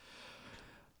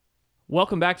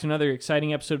Welcome back to another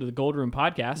exciting episode of the Gold Room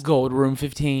Podcast. Gold Room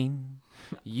 15.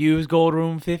 Use Gold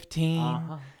Room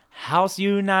 15.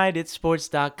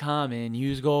 HouseUnitedSports.com and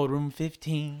use Gold Room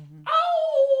 15.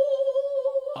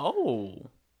 Oh,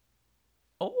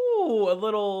 a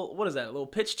little, what is that? A little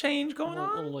pitch change going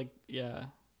on? Yeah.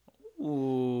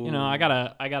 Ooh. You know, I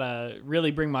gotta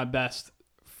really bring my best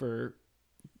for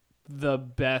the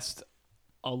best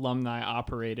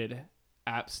alumni-operated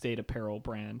App State apparel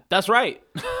brand. That's right.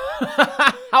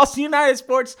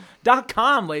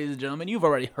 HouseUnitedSports.com, ladies and gentlemen. You've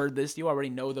already heard this. You already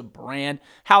know the brand.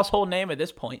 Household name at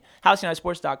this point.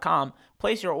 HouseUnitedSports.com.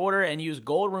 Place your order and use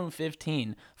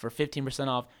GoldRoom15 for 15%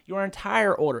 off your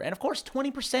entire order. And, of course,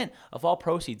 20% of all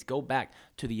proceeds go back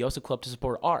to the Yosef Club to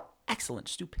support our excellent,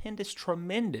 stupendous,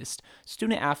 tremendous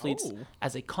student-athletes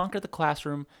as they conquer the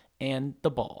classroom and the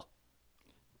ball.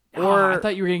 I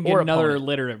thought you were going to get another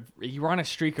alliterative. You were on a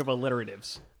streak of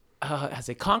alliteratives. As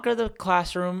they conquer the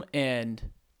classroom and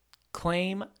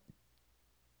claim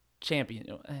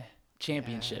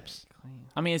championships.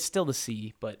 I mean, it's still the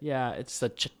C, but yeah, it's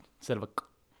a instead of a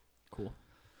cool.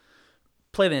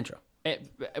 Play the intro.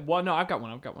 Well, no, I've got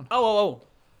one. Oh.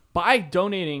 By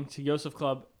donating to Yosef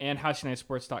Club and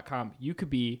HouseUnitedSports.com, you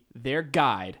could be their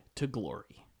guide to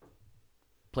glory.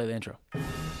 Play the intro.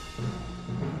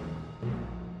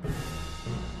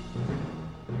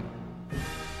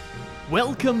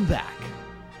 Welcome back.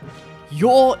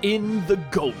 You're in the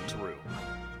Gold Room.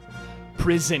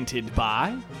 Presented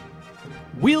by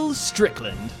Will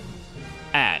Strickland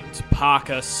and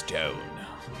Parker Stone.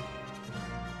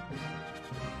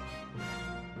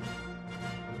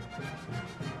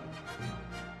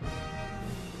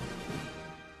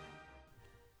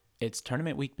 It's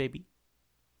tournament week, baby.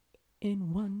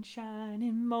 In one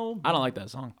shining moment. I don't like that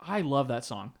song. I love that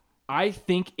song. I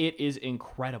think it is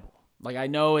incredible. Like, I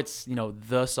know it's,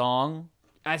 the song.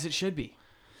 As it should be.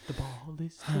 The ball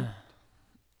is tipped.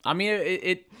 I mean,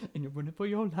 it and you're running for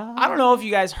your life. I don't know if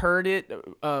you guys heard it.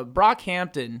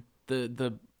 Brockhampton,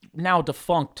 the now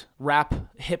defunct rap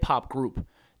hip-hop group,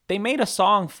 they made a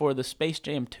song for the Space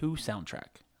Jam 2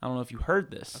 soundtrack. I don't know if you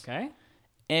heard this. Okay.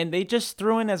 And they just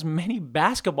threw in as many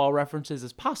basketball references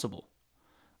as possible.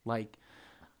 Like,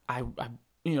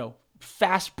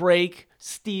 fast break,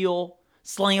 steal,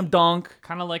 slam dunk.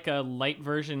 Kind of like a light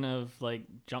version of, like,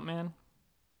 Jumpman?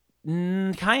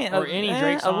 Kind of. Or any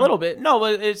Drake song? A little bit. No,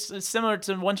 but it's similar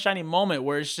to One Shiny Moment,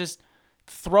 where it's just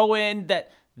throw in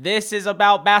that this is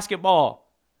about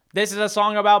basketball. This is a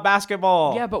song about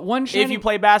basketball. Yeah, but if you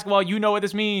play basketball, you know what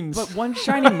this means. But One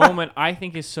Shining Moment, I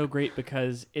think, is so great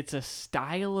because it's a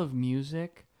style of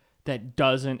music that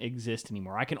doesn't exist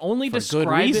anymore. I can only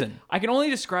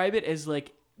describe it as,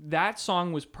 like, that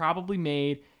song was probably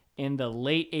made in the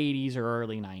late 80s or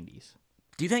early 90s.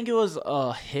 Do you think it was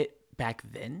a hit back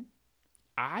then?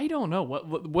 I don't know.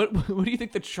 What do you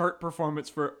think the chart performance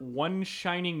for One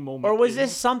Shining Moment Or was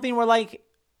this something where, like,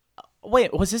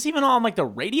 wait, was this even on, like, the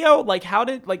radio? Like,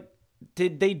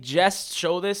 did they just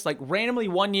show this? Like, randomly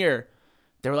one year,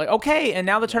 they were like, okay, and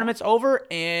now the tournament's over,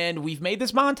 and we've made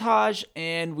this montage,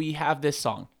 and we have this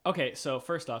song. Okay, so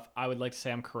first off, I would like to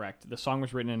say I'm correct. The song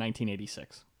was written in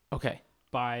 1986. Okay.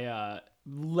 By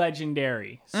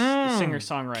legendary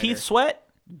singer-songwriter. Keith Sweat?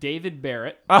 David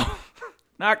Barrett. Oh,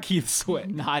 not Keith Sweat.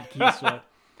 Not Keith Sweat.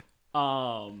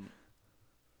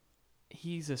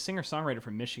 He's a singer-songwriter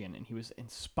from Michigan, and he was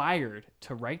inspired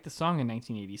to write the song in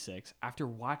 1986 after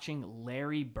watching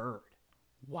Larry Bird.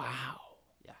 Wow.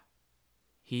 Yeah.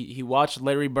 He watched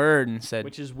Larry Bird and said...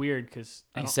 Which is weird, because...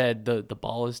 He said the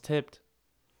ball is tipped.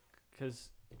 Because...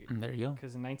 There you go.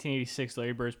 Because in 1986,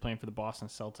 Larry Bird's playing for the Boston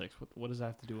Celtics. What does that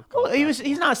have to do with... Well,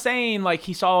 he's not saying, like,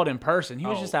 he saw it in person. He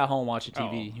was just at home watching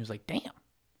TV. He was like, damn,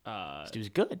 this dude's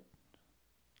good.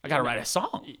 I got to write a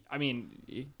song. I mean,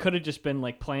 it could have just been,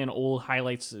 like, playing old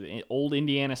highlights, old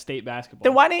Indiana State basketball.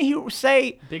 Then why didn't he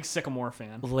say... Big Sycamore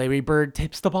fan. Larry Bird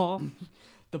tips the ball.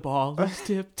 The ball is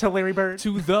tipped to Larry Bird.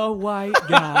 To the white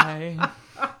guy.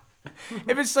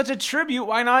 If it's such a tribute,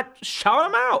 why not shout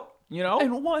him out? You know?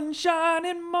 In one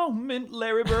shining moment,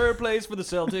 Larry Bird plays for the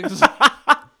Celtics.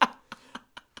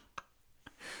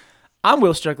 I'm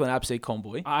Will Strickland, App State Cone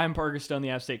Boy. I'm Parker Stone,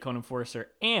 the App State Cone Enforcer,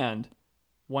 and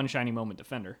One Shining Moment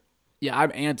Defender. Yeah,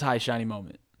 I'm anti-shiny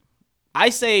moment. I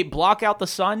say block out the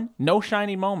sun, no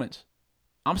shiny moments.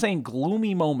 I'm saying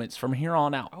gloomy moments from here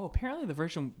on out. Oh, apparently the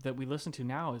version that we listen to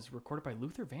now is recorded by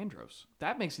Luther Vandross.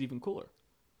 That makes it even cooler.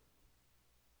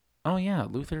 Oh, yeah,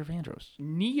 Luther Vandross.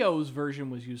 Neo's version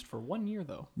was used for 1 year,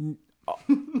 though.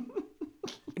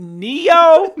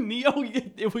 Neo? Neo,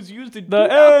 it was used in...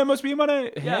 The must be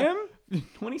money. Yeah. Him?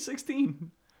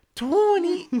 2016.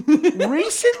 Recently?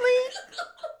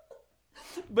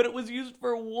 But it was used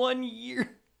for 1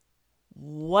 year.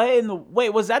 What in the... Wait,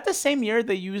 was that the same year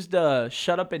they used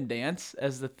Shut Up and Dance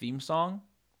as the theme song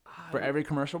for every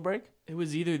commercial break? It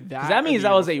was either that... Because that means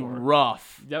that was a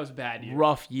rough... That was a bad year.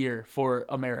 Rough year for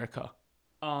America.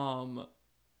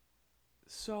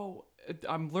 So,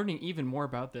 I'm learning even more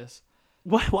about this.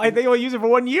 Why did they only use it for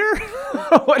 1 year?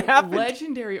 What happened?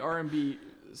 Legendary R&B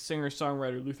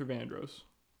singer-songwriter Luther Vandross,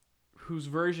 whose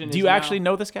version Do you actually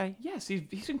know this guy? Yes,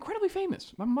 he's incredibly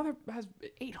famous. My mother has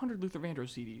 800 Luther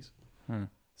Vandross CDs.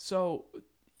 So,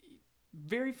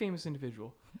 very famous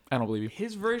individual. I don't believe you.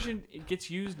 His version gets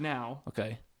used now.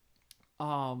 Okay.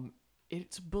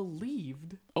 It's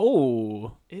believed.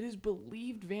 Oh. It is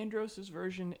believed Vandross's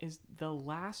version is the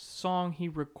last song he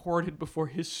recorded before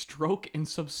his stroke and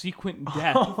subsequent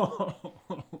death.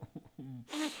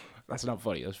 That's not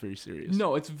funny. That's very serious.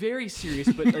 No, it's very serious,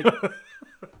 but like...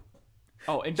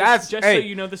 Oh, and just so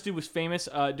you know, this dude was famous.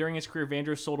 During his career,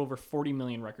 Vandross sold over 40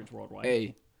 million records worldwide.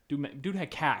 Hey. Dude had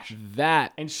cash.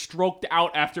 And stroked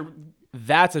out after...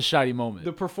 That's a shiny moment.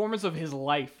 The performance of his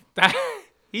life.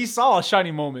 He saw a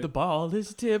shiny moment. The ball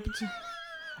is tipped,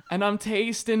 and I'm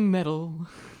tasting metal.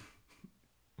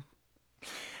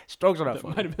 Strokes are not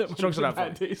funny. Strokes are not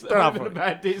funny. They're not funny. A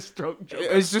bad day's stroke joke.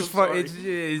 It's just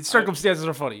funny. Circumstances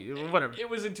are funny. Whatever. It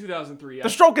was in 2003. The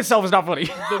stroke itself is not funny.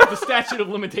 The statute of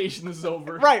limitations is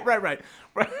over. Right.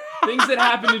 Things that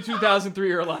happened in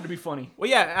 2003 are allowed to be funny. Well,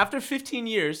 yeah. After 15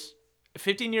 years,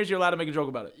 you're allowed to make a joke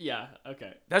about it. Yeah.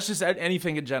 Okay. That's just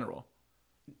anything in general,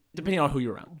 depending on who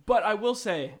you're around. But I will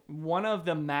say, one of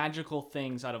the magical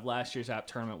things out of last year's app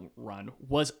tournament run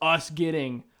was us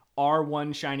getting our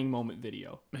one shining moment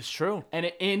video. It's true. And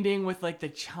it ending with like the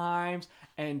chimes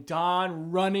and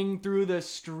Don running through the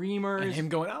streamers. And him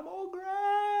going, I'm old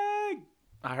Greg.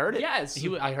 I heard it. Yes.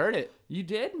 I heard it. You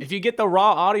did? If you get the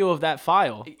raw audio of that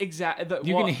file, exactly,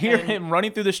 you can hear him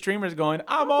running through the streamers going,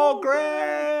 I'm old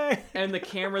Greg. And the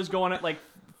camera's going at like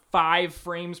 5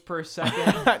 frames per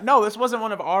second. No, this wasn't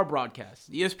one of our broadcasts.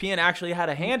 ESPN actually had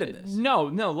a hand in this.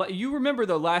 No. You remember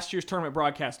the last year's tournament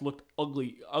broadcast looked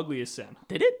ugly as sin.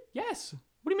 Did it? Yes.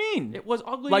 What do you mean? It was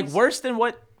ugly. Like worse than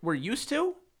what we're used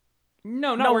to?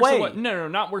 No, not worse than what. No,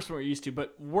 not worse than what we're used to,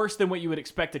 but worse than what you would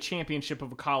expect a championship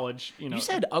of a college. You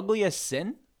said ugly as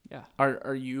sin? Yeah.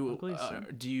 Are you?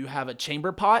 Do you have a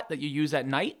chamber pot that you use at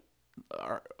night?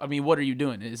 What are you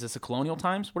doing? Is this a colonial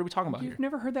times? What are we talking about You've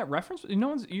never heard that reference?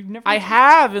 You've never. I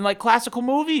have in like classical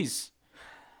movies.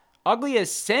 Ugly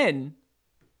as sin,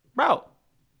 bro.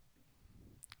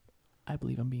 I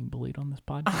believe I'm being bullied on this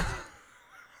podcast.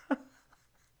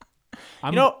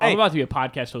 I'm hey, about to be a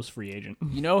podcast host free agent.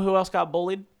 You know who else got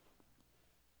bullied?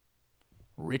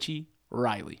 Richie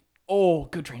Riley. Oh,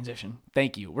 good transition.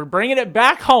 Thank you. We're bringing it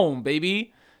back home,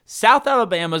 baby. South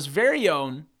Alabama's very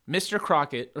own Mr.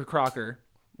 Crocker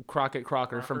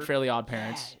from Fairly Odd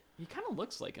Parents. He kind of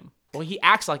looks like him. Well, he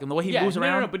acts like him. The way he moves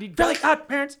around. No, but he Fairly Odd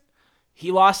Parents.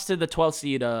 He lost to the 12th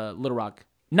seed Little Rock.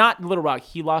 Not Little Rock.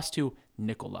 He lost to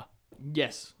Nikola.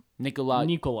 Yes. Nikola.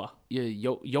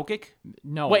 Jokic?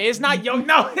 No. Wait, it's not Jokic.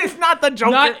 No, it's not the Joker.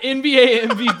 Not NBA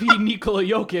MVP Nikola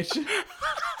Jokic.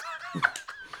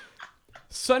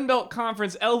 Sunbelt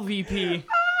Conference LVP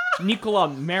Nikola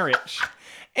Maric.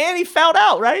 And he fouled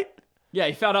out, right? Yeah,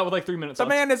 he fouled out with like 3 minutes left.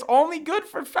 The man is only good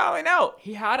for fouling out.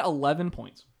 He had 11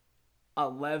 points.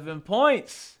 11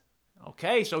 points.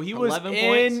 Okay, so he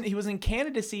was in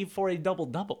candidacy for a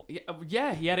double-double.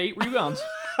 Yeah, he had 8 rebounds.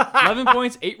 11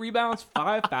 points, 8 rebounds,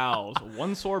 5 fouls,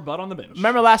 1 sore butt on the bench.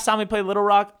 Remember last time we played Little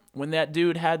Rock when that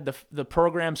dude had the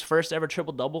program's first ever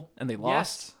triple-double and they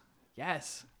lost?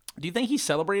 Yes. Do you think he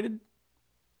celebrated?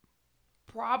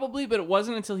 Probably, but it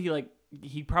wasn't until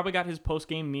he probably got his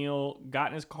post-game meal, got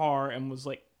in his car, and was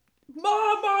like, Mom,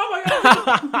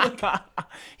 I gotta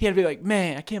He had to be like,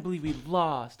 man, I can't believe we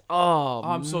lost. Oh,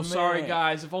 I'm so sorry,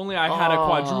 guys. If only I had a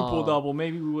quadruple double,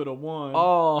 maybe we would have won.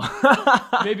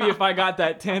 Maybe if I got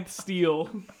that 10th steal.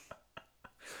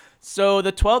 So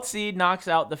the 12th seed knocks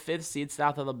out the 5th seed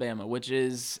South Alabama, which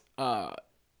is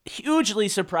hugely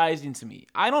surprising to me.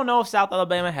 I don't know if South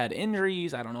Alabama had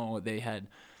injuries. I don't know if they had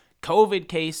COVID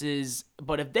cases.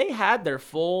 But if they had their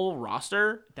full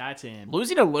roster, that's in.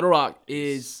 Losing to Little Rock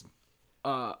is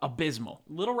abysmal.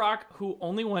 Little Rock, who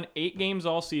only won 8 games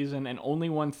all season and only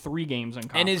won 3 games in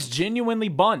conference. And is genuinely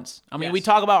buns. I mean, we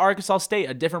talk about Arkansas State,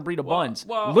 a different breed of buns.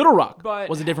 Little Rock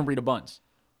was a different breed of buns.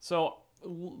 So,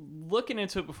 looking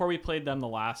into it before we played them the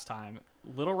last time,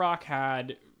 Little Rock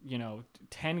had,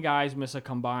 10 guys miss a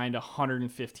combined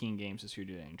 115 games this year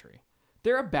due to injury.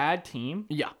 They're a bad team.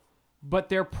 Yeah. But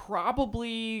they're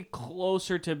probably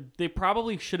closer to... They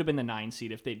probably should have been the 9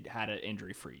 seed if they had an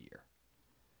injury-free year.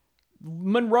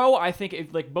 Monroe, I think,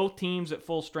 if like both teams at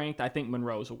full strength, I think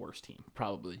Monroe is a worse team.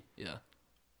 Probably, yeah.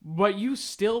 But you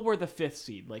still were the 5th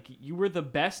seed. Like, you were the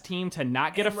best team to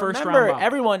not get a first round. Remember,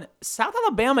 everyone, South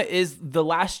Alabama is the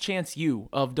last chance U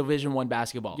of Division I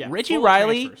basketball. Yeah, Richie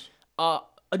Riley, I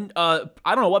don't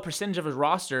know what percentage of his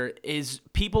roster is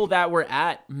people that were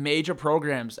at major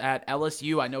programs at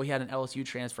LSU. I know he had an LSU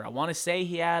transfer. I want to say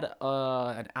he had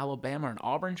an Alabama or an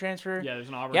Auburn transfer. Yeah, there's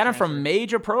an Auburn He had transfer. him from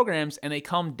major programs, and they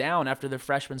come down after their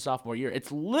freshman, sophomore year.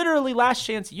 It's literally last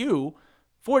chance U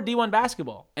for D1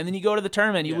 basketball. And then you go to the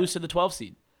tournament, you lose to the 12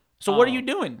 seed. So what are you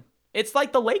doing? It's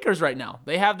like the Lakers right now.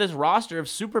 They have this roster of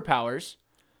superpowers,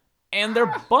 and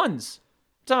they're buns.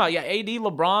 Talking about, AD,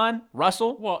 LeBron,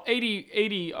 Russell. Well,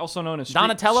 80 also known as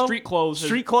Donatello. Street Clothes.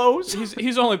 Street Clothes.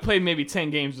 He's only played maybe 10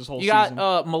 games this whole season. You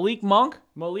got Malik Monk.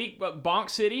 Bonk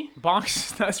City.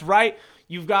 Bonks, that's right.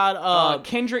 You've got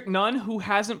Kendrick Nunn, who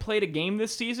hasn't played a game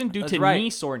this season due to knee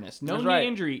soreness. Knee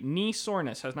injury, knee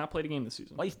soreness, has not played a game this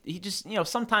season. Well, he just,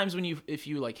 sometimes if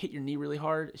you like hit your knee really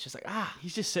hard, it's just like,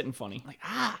 he's just sitting funny. Like,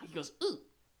 he goes, ooh,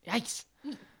 yikes.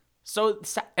 So,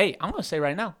 hey, I'm going to say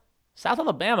right now, South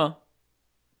Alabama,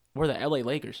 we're the LA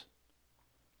Lakers.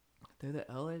 They're the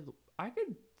LA,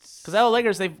 because LA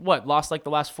Lakers, they've lost like the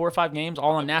last 4 or 5 games,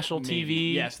 all on national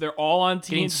TV. Yes, they're all on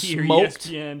TNT or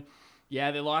ESPN.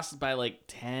 Yeah, they lost by like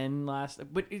 10 last.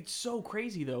 But it's so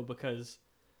crazy though, because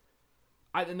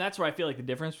and that's where I feel like the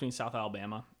difference between South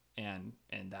Alabama and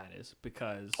that is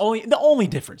because the only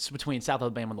difference between South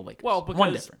Alabama and the Lakers. Well, because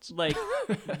one difference. Like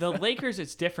the Lakers,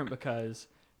 it's different because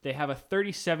they have a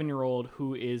 37-year-old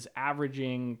who is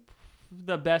averaging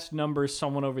the best numbers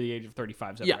someone over the age of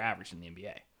 35 has ever averaged in the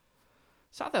NBA.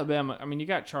 South Alabama, I mean, you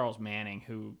got Charles Manning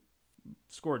who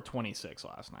scored 26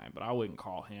 last night, but I wouldn't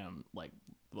call him like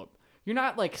look. You're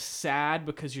not like sad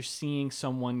because you're seeing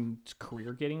someone's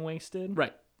career getting wasted.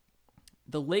 Right.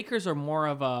 The Lakers are more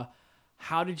of a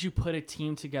how did you put a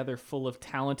team together full of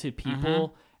talented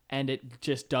people and it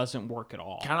just doesn't work at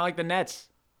all. Kind of like the Nets.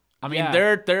 I mean,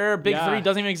 their big three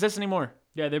doesn't even exist anymore.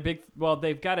 Yeah, they're big. Well,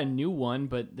 they've got a new one,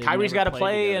 but Kyrie's got to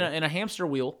play in a hamster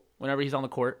wheel whenever he's on the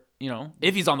court.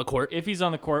 If he's on the court. If he's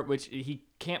on the court, which he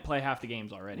can't play half the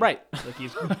games already. Right. Like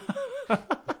he's.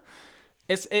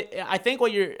 I think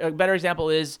a better example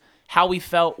is how we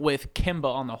felt with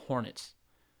Kimba on the Hornets.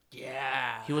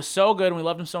 Yeah. He was so good and we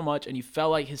loved him so much, and you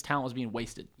felt like his talent was being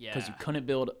wasted because you Yeah. couldn't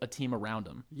build a team around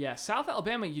him. Yeah, South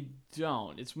Alabama, you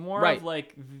don't. It's more of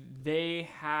like they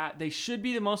should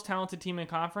be the most talented team in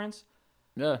conference,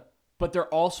 Yeah. but they're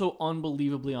also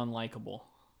unbelievably unlikable.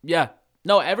 Yeah.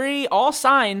 No, all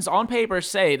signs on paper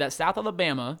say that South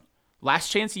Alabama, last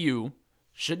chance U,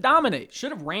 should dominate.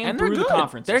 Should have ran And through they're the good.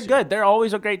 conference. They're this year. good. They're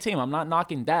always a great team. I'm not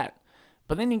knocking that.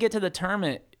 But then you get to the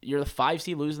tournament, you're the 5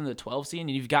 seed losing the 12 seed,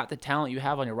 and you've got the talent you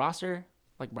have on your roster.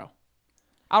 Like, bro,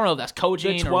 I don't know if that's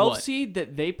coaching The or 12 what. seed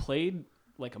that they played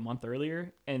like a month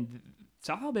earlier, and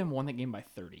South Alabama won that game by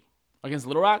 30. Against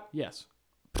Little Rock? Yes.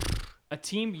 A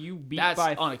team you beat That's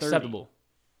by unacceptable. 30.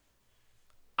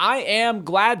 I am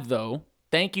glad, though,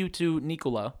 thank you to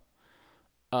Nikola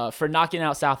for knocking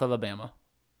out South Alabama.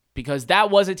 Because that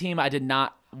was a team I did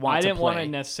not want to play. I didn't want to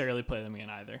necessarily play them again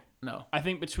either. No. I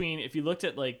think if you looked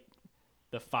at like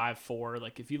the 5-4,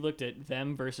 like if you looked at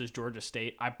them versus Georgia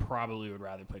State, I probably would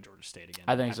rather play Georgia State again.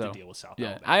 I think so. To deal with South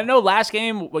Alabama. I know last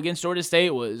game against Georgia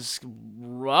State was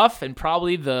rough and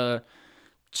probably the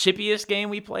chippiest game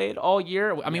we played all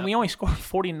year. I mean, we only scored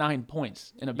 49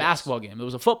 points in a basketball game. It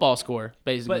was a football score,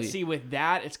 basically. But see, with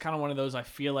that, it's kind of one of those, I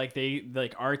feel like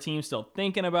our team's still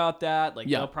thinking about that. Like,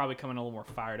 they'll probably come in a little more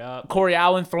fired up. Corey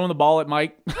Allen throwing the ball at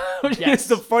Mike.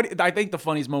 It's I think the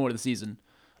funniest moment of the season.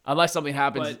 Unless something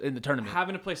happens in the tournament.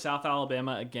 Having to play South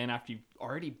Alabama again after you've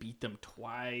already beat them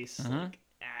twice. Like,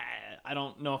 I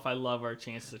don't know if I love our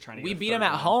chances of trying to get We beat them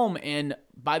at home, and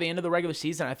by the end of the regular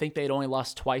season, I think they'd only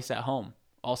lost twice at home.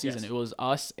 All season. Yes. It was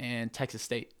us and Texas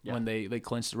State when they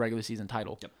clinched the regular season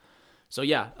title. Yep.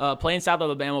 So, playing South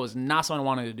Alabama was not something I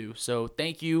wanted to do. So,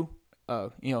 thank you,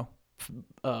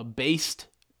 Based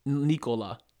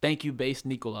Nikola. Thank you, Based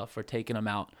Nikola, for taking him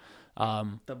out.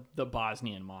 The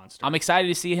Bosnian monster. I'm excited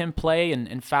to see him play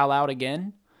and foul out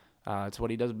again. It's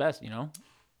what he does best,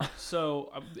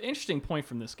 So, interesting point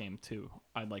from this game, too,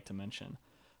 I'd like to mention.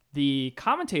 The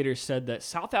commentators said that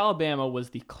South Alabama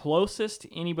was the closest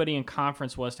anybody in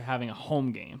conference was to having a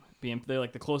home game. They're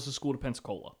like the closest school to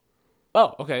Pensacola.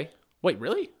 Oh, okay. Wait,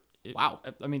 really? Wow.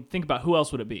 I mean, think about who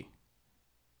else would it be?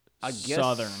 I guess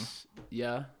Southern.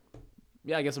 Yeah.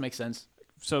 Yeah, I guess it makes sense.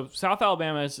 So South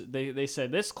Alabama, they said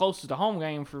this closest to home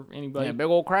game for anybody. Yeah, big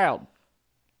old crowd.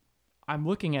 I'm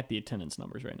looking at the attendance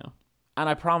numbers right now. And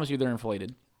I promise you they're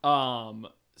inflated.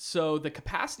 So the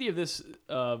capacity of this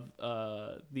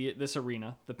this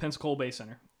arena, the Pensacola Bay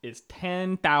Center, is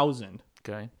 10,000.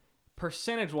 Okay.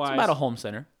 Percentage-wise, it's about a home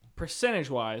center.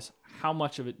 Percentage-wise, how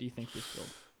much of it do you think was filled?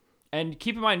 And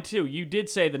keep in mind too, you did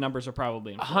say the numbers are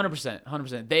probably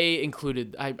 100%. They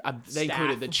included they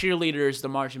included the cheerleaders, the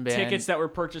marching band, tickets that were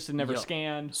purchased and never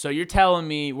scanned. So you're telling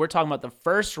me we're talking about the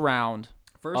first round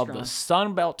the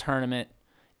Sun Belt tournament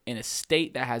in a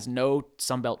state that has no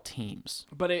Sun Belt teams.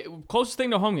 But closest thing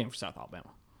to a home game for South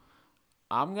Alabama.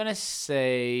 I'm gonna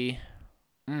say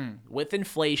with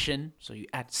inflation, so you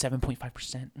add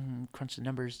 7.5%. Crunch the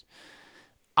numbers.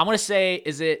 I'm gonna say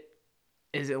is it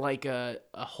like a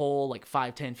whole like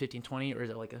 5, 10, 15, 20, or is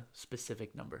it like a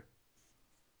specific number?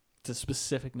 It's a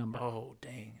specific number. Oh,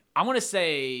 dang. I'm going to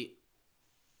say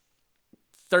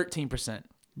 13%.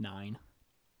 9.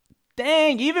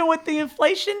 Dang, even with the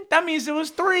inflation, that means it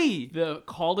was 3. The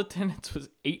called attendance was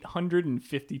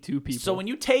 852 people. So when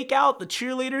you take out the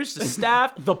cheerleaders, the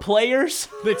staff, the players,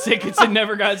 the tickets that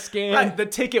never got scanned, the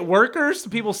ticket workers, the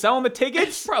people selling the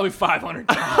tickets, probably 500.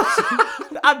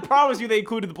 I promise you they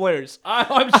included the players.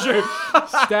 I'm sure.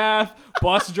 Staff,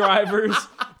 bus drivers,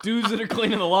 dudes that are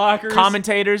cleaning the lockers,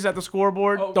 commentators at the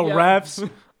scoreboard, refs.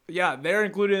 Yeah, they're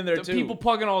included in there too. People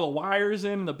plugging all the wires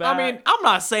in the back. I mean, I'm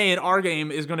not saying our game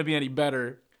is going to be any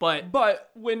better, but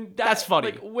when that's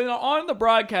funny. Like, when on the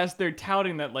broadcast they're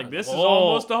touting that like this is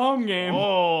almost a home game.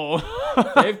 Oh,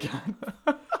 they've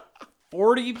got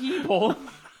 40 people.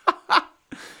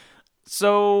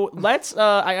 So let's.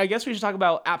 I guess we should talk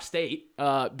about App State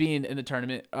being in the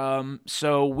tournament.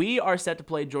 So we are set to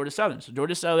play Georgia Southern. So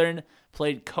Georgia Southern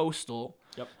played Coastal.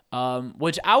 Yep.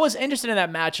 Which I was interested in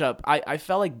that matchup. I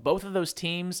felt like both of those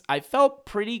teams, I felt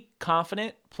pretty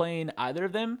confident playing either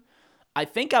of them. I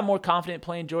think I'm more confident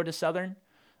playing Georgia Southern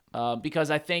because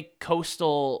I think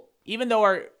Coastal, even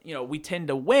though we tend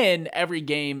to win, every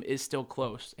game is still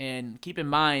close. And keep in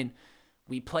mind,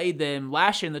 we played them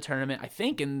last year in the tournament, I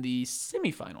think in the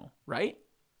semifinal, right?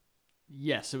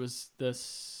 Yes, it was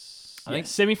I think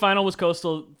semifinal was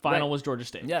Coastal, final was Georgia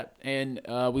State. Yeah, and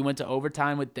we went to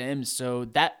overtime with them, so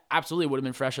that absolutely would have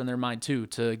been fresh on their mind too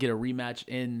to get a rematch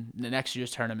in the next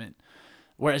year's tournament.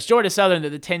 Whereas Georgia Southern, they're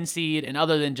the 10 seed, and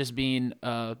other than just being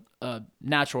a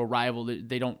natural rival,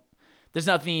 they don't. There's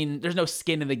no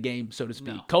skin in the game, so to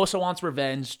speak. No. Coastal wants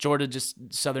revenge.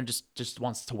 Southern just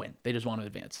wants to win. They just want to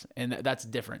advance, and that's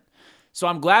different. So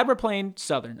I'm glad we're playing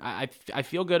Southern. I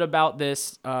feel good about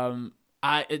this. No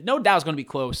doubt it's going to be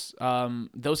close.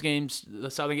 Those games,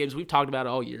 the Southern games, we've talked about it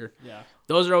all year. Yeah.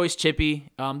 Those are always chippy.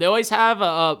 They always have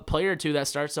a player or two that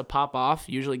starts to pop off.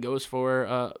 Usually goes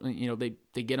for,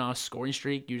 they get on a scoring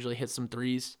streak. Usually hit some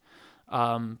threes.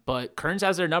 But Kearns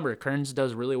has their number. Kearns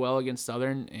does really well against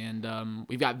Southern, and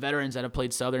we've got veterans that have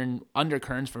played Southern under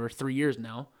Kearns for 3 years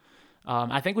now.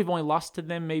 I think we've only lost to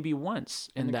them maybe once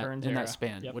in that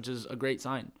span, which is a great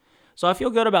sign. So I feel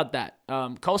good about that.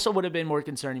 Coastal would have been more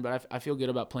concerning, but I feel good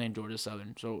about playing Georgia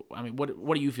Southern. So I mean,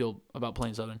 what do you feel about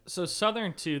playing Southern? So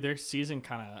Southern too, their season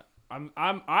kind of.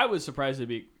 I was surprised to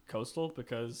beat Coastal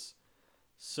because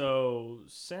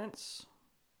since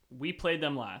we played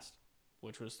them last,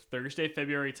 which was Thursday,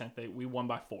 February 10th, we won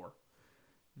by 4.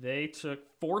 They took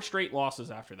 4 straight losses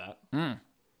after that.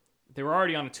 They were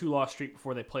already on a 2-loss streak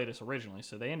before they played us originally,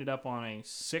 so they ended up on a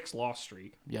 6-loss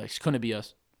streak. Yeah, it couldn't be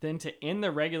us. Then to end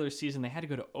the regular season, they had to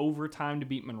go to overtime to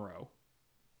beat Monroe,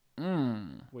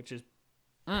 which is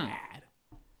bad.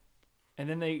 And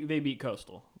then they beat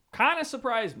Coastal. Kind of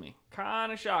surprised me.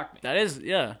 Kind of shocked me. That is,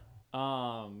 yeah.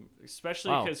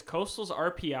 Especially because Coastal's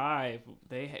RPI,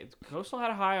 Coastal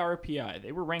had a high RPI.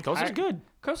 They were ranked Coastal's higher. Good.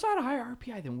 Coastal had a higher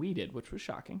RPI than we did, which was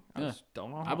shocking. I just don't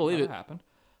know how that happened.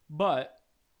 But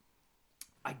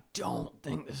I don't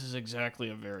think this is exactly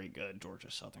a very good Georgia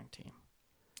Southern team.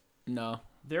 No.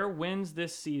 Their wins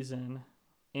this season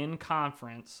in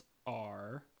conference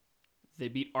are they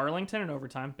beat Arlington in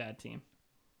overtime, bad team.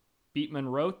 Beat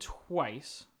Monroe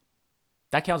twice.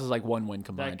 That counts as like 1 win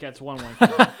combined. That gets 1 win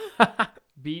combined.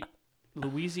 Beat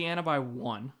Louisiana by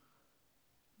 1.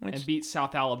 And beat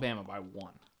South Alabama by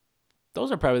 1.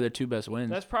 Those are probably their 2 best wins.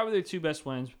 That's probably their 2 best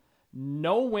wins.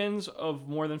 No wins of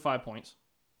more than 5 points.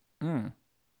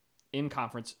 In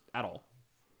conference at all.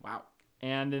 Wow.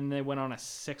 And then they went on a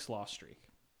 6-loss streak.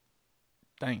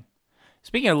 Dang.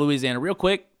 Speaking of Louisiana, real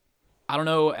quick, I don't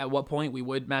know at what point we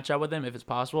would match up with them if it's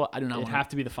possible. I do not want to. It'd have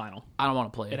to be the final. I don't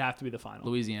want to play it. It'd have to be the final.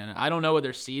 Louisiana. I don't know what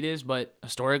their seed is, but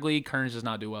historically, Kearns does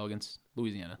not do well against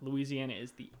Louisiana. Louisiana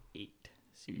is the 8th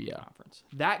seed in the conference.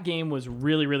 That game was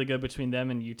really, really good between them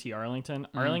and UT Arlington.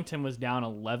 Arlington was down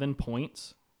 11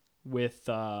 points with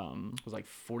It was like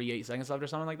 48 seconds left or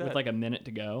something like that. With like a minute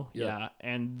to go. Yeah.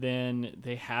 And then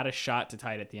they had a shot to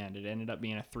tie it at the end. It ended up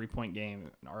being a 3-point game.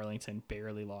 And Arlington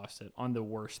barely lost it on the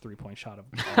worst 3-point shot of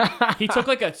all. He took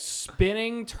like a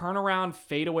spinning turnaround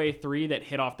fadeaway 3 that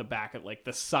hit off the back at like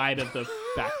the side of the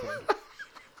backboard.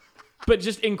 But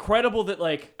just incredible that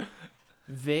like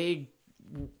they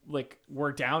like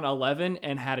were down 11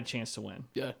 and had a chance to win.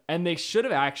 Yeah. And they should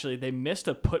have actually, they missed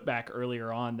a putback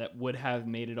earlier on that would have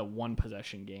made it a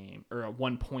 1-possession game or a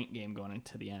 1-point game going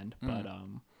into the end. But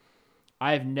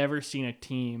I have never seen a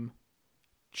team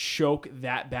choke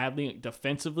that badly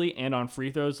defensively and on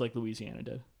free throws like Louisiana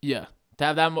did. Yeah. To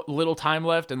have that little time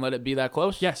left and let it be that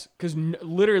close? Yes, because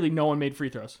literally no one made free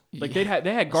throws. Like they had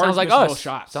guards Sounds like miss us. no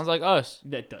shots. Sounds like us.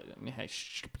 That does. I mean, hey,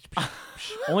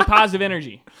 only positive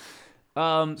energy.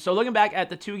 So looking back at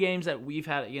the 2 games that we've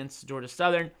had against Georgia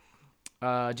Southern,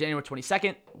 January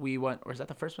 22nd, we won, or is that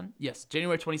the first one? Yes,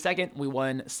 January 22nd, we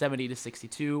won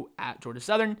 70-62 at Georgia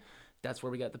Southern. That's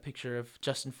where we got the picture of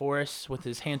Justin Forrest with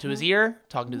his hand to his ear,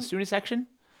 talking to the student section.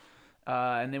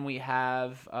 And then we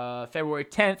have February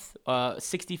 10th,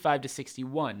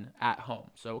 65-61 at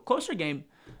home. So a closer game,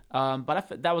 but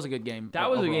that was a good game. That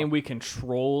was overall a game we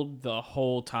controlled the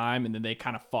whole time, and then they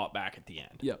kind of fought back at the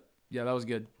end. Yep. Yeah, that was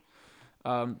good.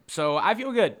 So I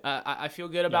feel good. I feel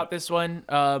good about this one.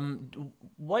 Of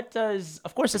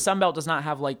course, the Sun Belt does not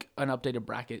have like an updated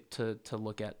bracket to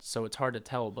look at, so it's hard to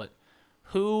tell. But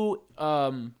who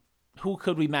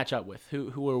could we match up with?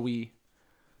 Who are we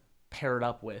paired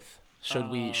up with? Should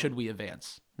we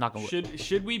advance? Not gonna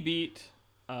should we beat?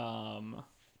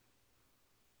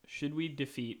 Should we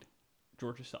defeat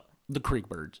Georgia Southern? The Creek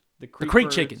Birds. The Creek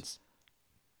Chickens.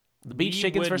 The Beach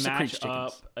Chickens versus the Creek Chickens.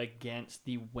 Up against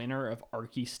the winner of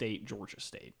Arky State, Georgia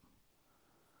State.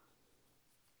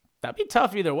 That'd be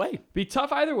tough either way. Be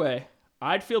tough either way.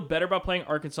 I'd feel better about playing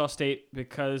Arkansas State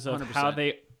because of 100%. how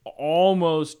they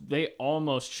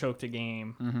almost choked a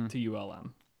game to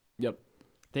ULM. Yep.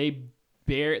 They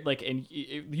and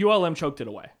ULM choked it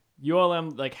away.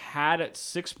 ULM like had a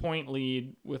 6-point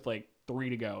lead with like 3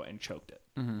 to go and choked it.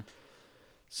 Mm-hmm.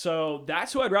 So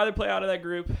that's who I'd rather play out of that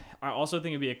group. I also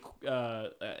think it'd be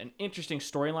an interesting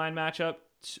storyline matchup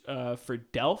for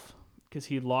Delph because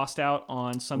he lost out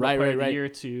on Sunday Player of the Year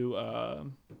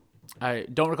to. I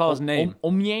don't recall his name.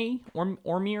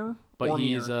 Ormier, but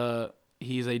he's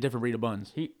a different breed of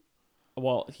buns.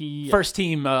 He first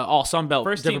team all Sun Belt,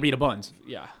 different breed of buns.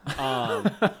 Yeah.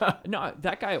 No,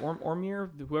 that guy Ormier,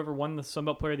 whoever won the Sun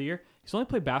Belt Player of the Year, he's only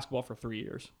played basketball for 3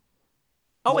 years.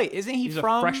 Oh wait, isn't he he's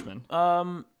from a freshman?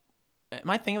 Am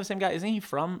I thinking of the same guy? Isn't he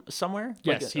from somewhere?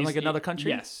 Yes, like another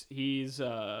country. Yes, he's.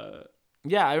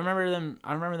 Yeah, I remember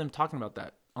them talking about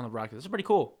that on the broadcast. It's pretty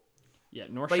cool. Yeah,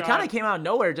 North. But he kind of came out of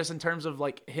nowhere just in terms of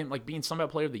like him like being Sun Belt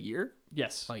Player of the Year.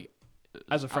 Yes, like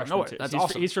as a freshman. That's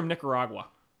awesome. He's from Nicaragua.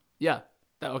 Yeah.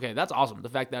 Okay, that's awesome. The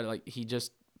fact that like he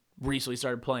just recently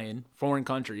started playing foreign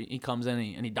country, he comes in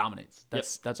and he dominates.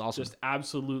 That's awesome. Just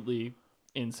absolutely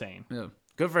insane. Yeah.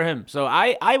 Good for him. So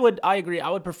I agree. I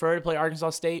would prefer to play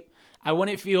Arkansas State. I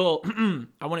wouldn't feel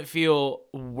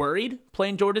worried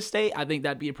playing Georgia State. I think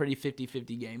that'd be a pretty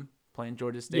 50-50 game playing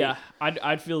Georgia State. Yeah,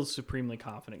 I'd feel supremely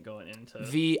confident going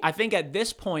into I think at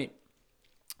this point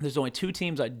there's only 2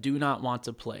 teams I do not want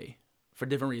to play for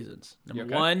different reasons. Number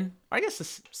one, I guess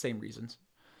the same reasons.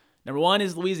 Number one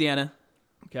is Louisiana.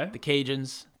 Okay. The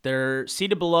Cajuns. They're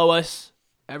seated below us.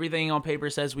 Everything on paper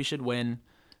says we should win,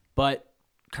 but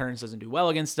Kearns doesn't do well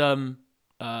against them.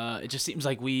 It just seems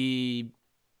like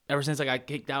ever since I got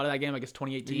kicked out of that game, I guess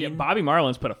 2018. Yeah, Bobby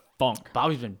Marlin's put a funk.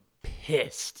 Bobby's been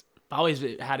pissed. Bobby's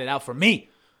had it out for me.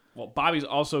 Well, Bobby's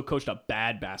also coached a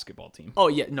bad basketball team. Oh,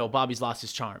 yeah. No, Bobby's lost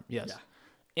his charm. Yes.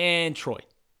 Yeah. And Troy.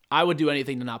 I would do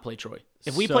anything to not play Troy.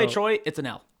 If we play Troy, it's an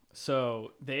L.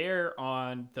 So they're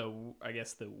on the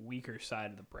weaker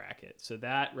side of the bracket. So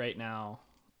that right now,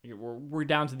 we're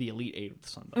down to the Elite 8 of the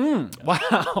Sun Belt.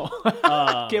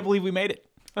 Wow. Can't believe we made it.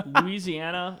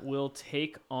 Louisiana will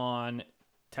take on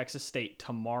Texas State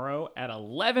tomorrow at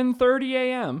 11:30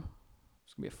 a.m.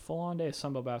 It's going to be a full-on day of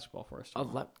Sun Belt basketball for us.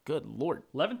 Good Lord.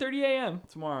 11:30 a.m.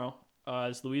 tomorrow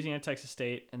is Louisiana, Texas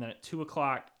State. And then at 2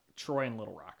 o'clock, Troy and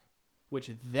Little Rock. Which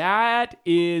that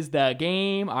is the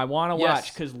game I want to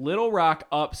watch because Little Rock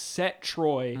upset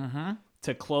Troy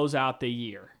to close out the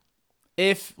year.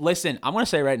 Listen, I'm going to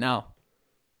say right now.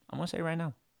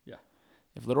 Yeah.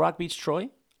 If Little Rock beats Troy,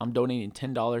 I'm donating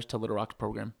 $10 to Little Rock's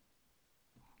program.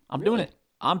 I'm doing it.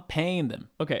 I'm paying them.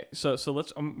 Okay, so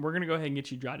let's. We're gonna go ahead and get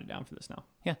you jotted down for this now.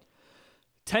 Yeah.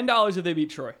 $10 if they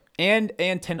beat Troy, and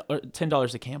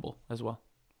 $10 to Campbell as well.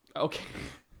 Okay.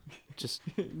 Just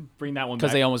bring that one back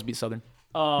because they almost beat Southern.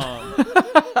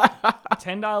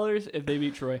 $10 if they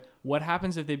beat Troy. What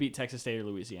happens if they beat Texas State or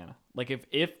Louisiana? Like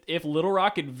if Little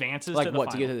Rock advances to the final,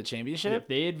 to get to the championship? If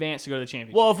they advance to go to the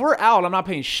championship. Well, if we're out, I'm not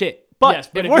paying shit. But yes,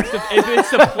 but if it's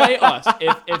to play us,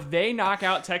 if they knock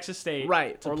out Texas State,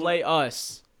 right, to play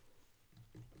us,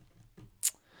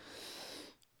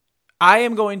 I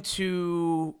am going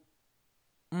to.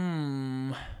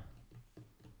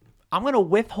 I'm going to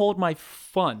withhold my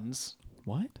funds.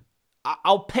 What?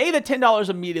 I'll pay the $10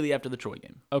 immediately after the Troy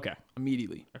game. Okay.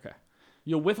 Immediately. Okay.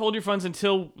 You'll withhold your funds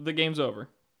until the game's over.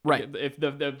 Right. If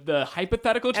the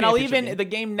hypothetical championship and I'll even the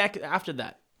game next after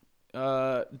that.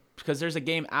 Because there's a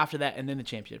game after that and then the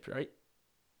championship, right?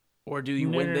 Or do you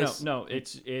win this? No,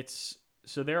 it's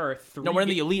so there are 3. No, we're in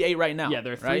the Elite 8 right now. Yeah,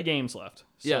 there are 3 games left.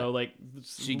 So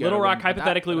so Little Rock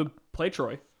hypothetically would play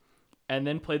Troy. And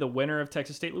then play the winner of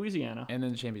Texas State, Louisiana. And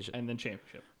then the championship.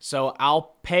 So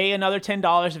I'll pay another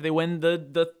 $10 if they win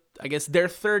the I guess, their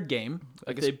third game.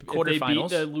 I guess quarterfinals. If they beat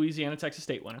the Louisiana-Texas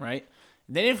State winner. Right.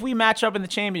 And then if we match up in the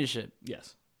championship.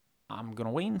 Yes. I'm going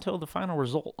to wait until the final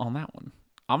result on that one.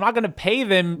 I'm not going to pay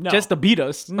them just to beat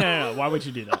us. No. Why would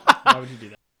you do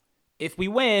that? If we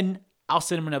win, I'll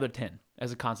send them another 10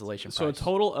 as a consolation prize. So a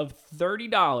total of $30.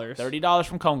 $30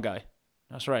 from Cone Guy.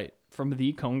 That's right. From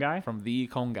the Cone Guy? From the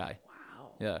Cone Guy.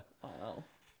 Yeah. Wow.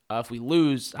 If we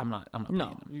lose, I'm not paying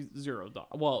them. $0.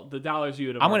 Well, the dollars you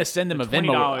would have. I'm going to send them a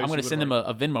Venmo. I'm going to send them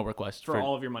a Venmo request for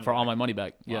all of your money. For all my money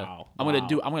back. Yeah. Wow. I'm going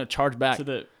to charge back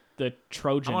to the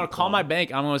Trojan. I'm going to call my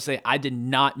bank. I'm going to say I did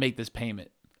not make this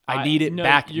payment. I need it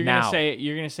back now. You're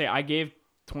going to say I gave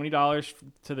 $20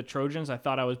 to the Trojans. I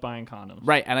thought I was buying condoms.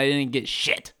 Right, and I didn't get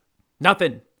shit.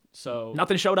 Nothing. So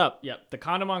nothing showed up. Yep. The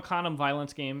condom on condom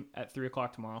violence game at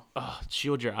 3:00 tomorrow. Oh,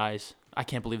 shield your eyes. I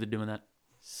can't believe they're doing that.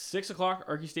 6:00,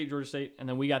 Arkansas State, Georgia State, and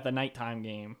then we got the nighttime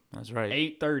game. That's right.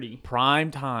 8:30.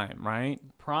 Prime time, right?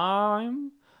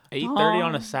 Prime. 8:30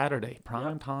 on a Saturday.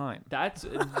 Prime time. That's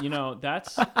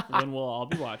that's when we'll all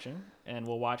be watching, and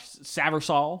we'll watch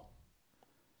Saversol.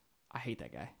 I hate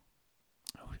that guy.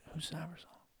 Who's Saversol?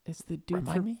 It's the dude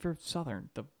for Southern,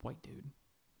 the white dude.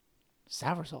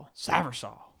 Saversol. You're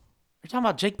talking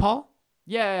about Jake Paul?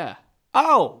 Yeah.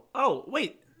 Oh,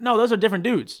 wait. No, those are different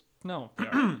dudes. No.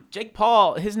 Jake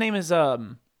Paul, his name is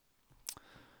shoot.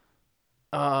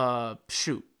 I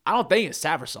don't think it's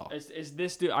Saversol. Is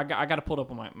this dude? I got to pull it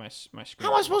up on my screen.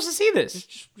 How am I supposed to see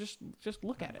this? Just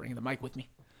look at it. Bring the mic with me.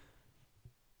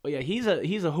 Oh yeah, he's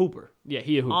a hooper. Yeah,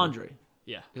 he a hooper. Andre.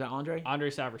 Yeah. Is that Andre?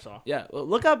 Andre Saversol. Yeah.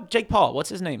 Look up Jake Paul. What's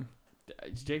his name?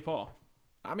 It's Jake Paul.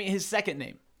 I mean his second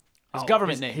name. His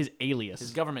government name. His alias.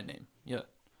 His government name. Yeah.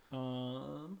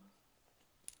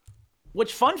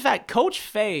 Which, fun fact, Coach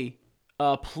Fay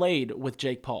played with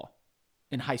Jake Paul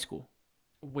in high school.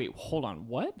 Wait, hold on.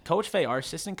 What? Coach Fay, our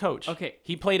assistant coach. Okay.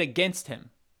 He played against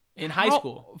him in high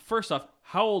school. First off,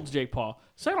 how old's Jake Paul?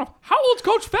 Second off, how old's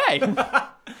Coach Fay?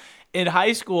 In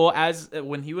high school,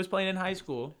 when he was playing in high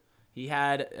school, he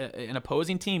had an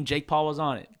opposing team. Jake Paul was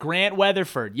on it. Grant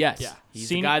Weatherford, yes. Yeah. He's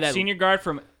the guy that senior guard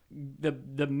from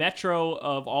the metro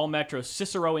of all metros,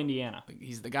 Cicero, Indiana.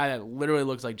 He's the guy that literally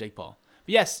looks like Jake Paul.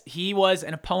 But yes, he was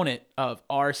an opponent of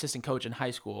our assistant coach in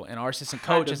high school, and our assistant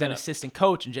coach is an assistant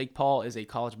coach, and Jake Paul is a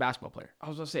college basketball player. I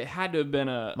was going to say, it had to have been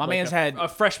a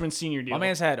freshman senior deal. My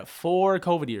man's had 4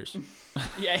 COVID years.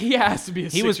 Yeah, he has to be a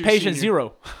 6-year He was patient senior.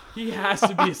 0. He has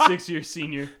to be a 6-year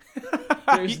senior.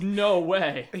 There's no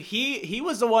way. He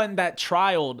was the one that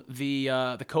trialed the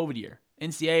COVID year.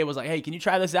 NCAA was like, hey, can you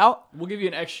try this out? We'll give you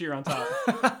an extra year on top.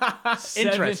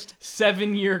 Interest.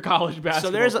 7-year college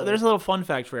basketball. So there's a little fun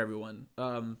fact for everyone.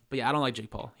 But yeah, I don't like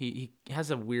Jake Paul. He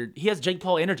has Jake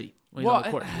Paul energy when he's on the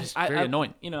court. It's very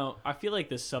annoying. I feel like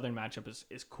this Southern matchup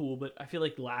is cool, but I feel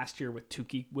like last year with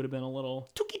Tukey would have been a little...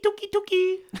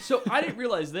 Tukey. So I didn't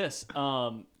realize this.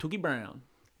 Tukey Brown.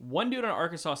 One dude on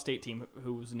Arkansas State team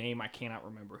whose name I cannot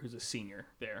remember, who's a senior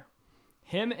there.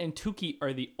 Him and Tukey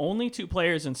are the only 2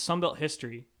 players in Sunbelt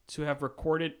history to have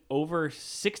recorded over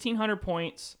 1,600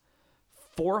 points,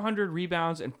 400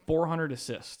 rebounds, and 400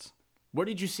 assists. Where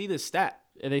did you see this stat?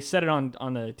 They said it on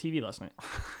the TV last night.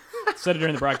 Said it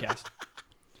during the broadcast.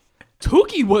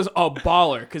 Tukey was a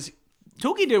baller because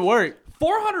Tukey did work.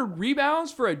 400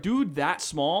 rebounds for a dude that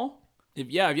small. If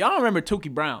y'all don't remember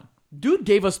Tukey Brown, dude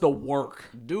gave us the work.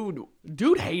 Dude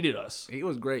hated us. He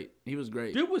was great.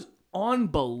 Dude was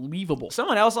unbelievable.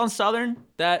 Someone else on Southern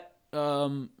that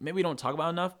maybe we don't talk about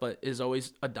enough, but is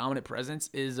always a dominant presence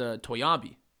is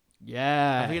Toyambi.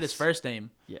 Yeah, I forget his first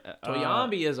name. Yeah,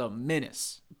 Toyambi is a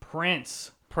menace.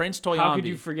 Prince Toyambi. How could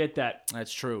you forget that?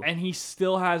 That's true. And he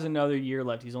still has another year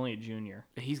left. He's only a junior.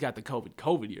 He's got the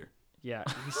COVID year. Yeah,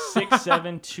 he's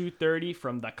 6'7", 230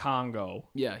 from the Congo.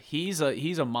 Yeah, he's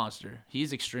a monster.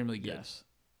 He's extremely good. Yes.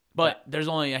 But there's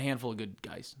only a handful of good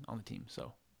guys on the team,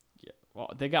 so. Yeah.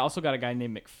 Well, they also got a guy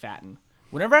named McFadden.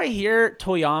 Whenever I hear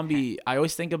Toyambi, I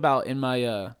always think about in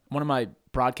my one of my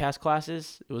broadcast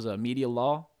classes, it was a media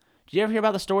law. Did you ever hear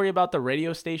about the story about the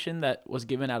radio station that was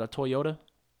given out of Toyota?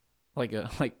 Wait,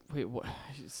 what?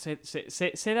 Say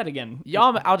that again.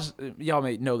 Y'all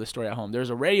may know the story at home. There's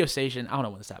a radio station. I don't know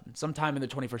when this happened. Sometime in the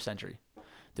 21st century,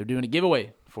 they're doing a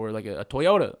giveaway for like a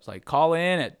Toyota. It's like call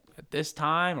in at this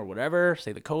time or whatever.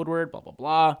 Say the code word. Blah blah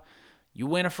blah. You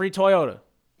win a free Toyota.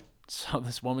 So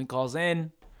this woman calls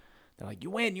in. They're like, you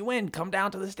win. Come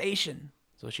down to the station.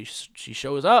 So she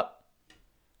shows up,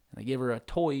 and they give her a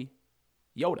toy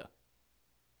Yoda.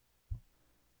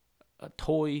 A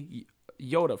toy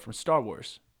Yoda from Star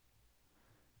Wars.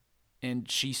 And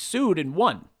she sued and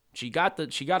won. She got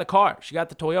a car. She got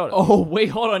the Toyota. Oh, wait,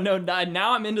 hold on. No,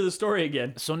 now I'm into the story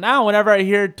again. So now whenever I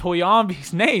hear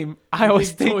Toyambi's name, I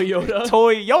always think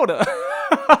Toyota.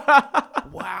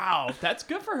 Wow. That's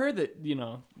good for her that,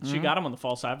 she got him on the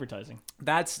false advertising.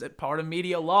 That's part of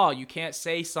media law. You can't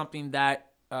say something that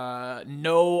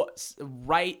no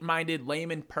right-minded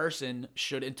layman person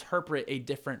should interpret a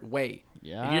different way.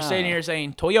 Yeah. If you're sitting here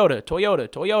saying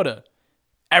Toyota,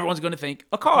 everyone's going to think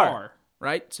a car,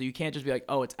 right? So you can't just be like,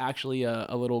 oh, it's actually a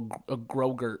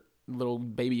Grogurt, little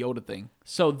baby Yoda thing.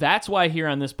 So that's why here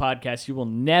on this podcast, you will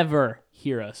never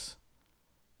hear us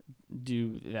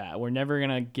do that. We're never going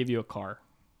to give you a car.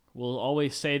 We'll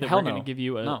always say that we're going to give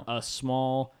you a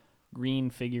small green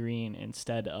figurine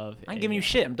instead of I ain't giving you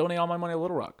shit. I'm donating all my money to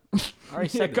Little Rock. I already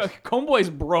said this. Coneboy's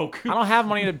broke. I don't have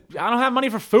money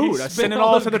for food. I send it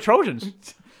all to the Trojans.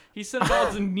 He sent it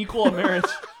all to Nikola Maric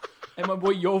and my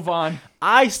boy Jovan.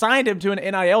 I signed him to an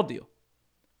NIL deal.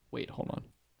 Wait, hold on.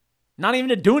 Not even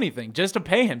to do anything, just to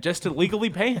pay him, just to legally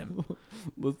pay him.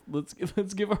 Let's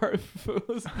give our.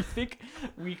 You think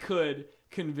we could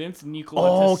convince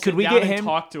Nikola to sit down and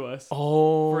talk to us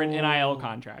for an NIL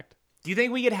contract? Do you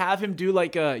think we could have him do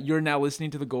like you're now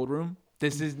listening to the Gold Room?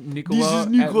 This is Nikola. This is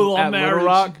Nikola at Little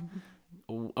Rock.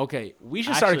 Okay, we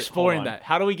should start exploring that.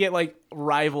 How do we get like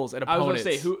rivals and opponents?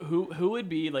 I was gonna say who would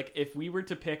be like if we were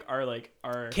to pick our.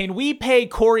 Can we pay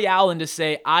Corey Allen to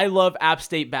say I love App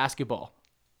State basketball?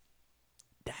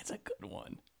 That's a good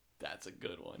one.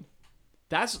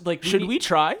 That's like. Should we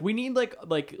try? We need like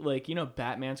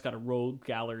Batman's got a rogue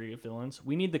gallery of villains.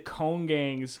 We need the Cone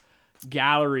Gang's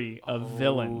gallery of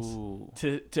villains.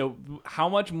 To how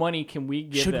much money can we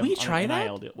give them? Should we try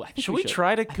that? Well, should we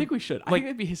try to? I think we should. I think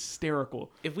it'd be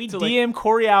hysterical if we DM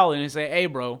Corey Allen and say, "Hey,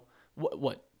 bro,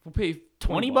 what? We'll pay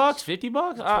 $20,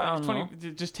 $50? I don't know.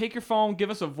 Just take your phone, give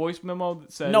us a voice memo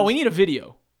that says. No, we need a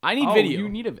video. I need video. You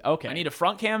need okay. I need a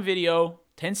front cam video,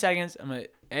 10 seconds. I'm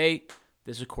like, hey,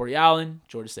 this is Corey Allen,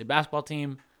 Georgia State basketball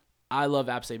team. I love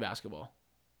App State basketball.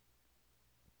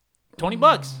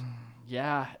 $20.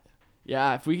 Yeah.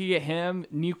 If we could get him,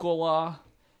 Nikola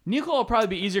will probably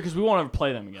be easier because we won't ever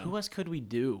play them again. Who else could we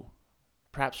do?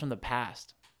 Perhaps from the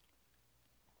past.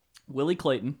 Willie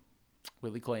Clayton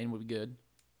would be good.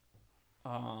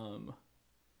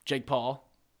 Jake Paul.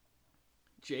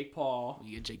 You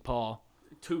get Jake Paul.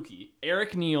 Tukey.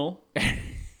 Eric Neal.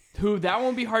 Who that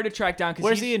won't be hard to track down.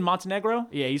 Where's he in Montenegro?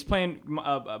 Yeah, he's playing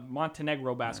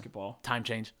Montenegro basketball. Time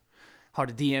change. Hard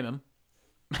to DM him.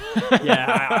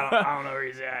 Yeah, I don't know where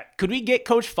he's at. Could we get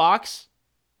Coach Fox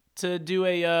to do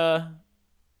a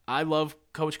I love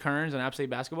Coach Kearns and App State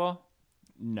basketball?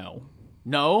 No?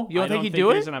 You don't think he'd do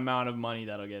it? There's an amount of money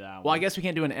that'll get out. Well, I guess we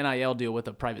can't do an NIL deal with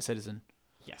a private citizen.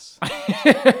 Yes.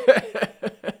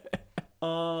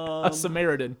 A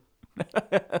Samaritan.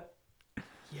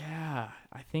 Yeah,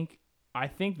 I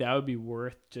think that would be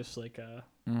worth just like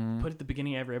put at the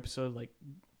beginning of every episode like.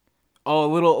 Oh,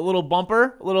 a little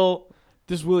bumper,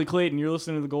 This is Willie Clayton. You're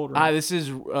listening to the Gold Room. Hi, this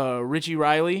is Richie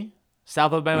Riley,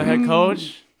 South Alabama head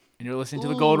coach, and you're listening to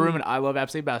the Gold Room. And I love App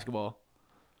State basketball.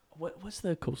 What's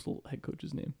the Coastal head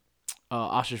coach's name?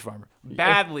 Ostrich Farmer.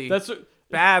 Badly.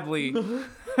 Badly.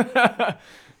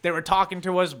 They were talking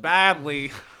to us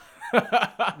badly.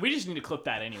 We just need to clip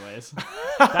that anyways.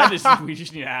 We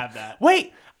just need to have that.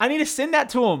 Wait, I need to send that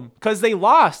to them because they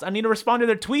lost. I need to respond to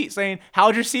their tweet saying,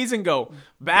 how'd your season go?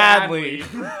 Badly.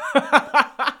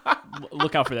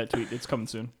 Look out for that tweet. It's coming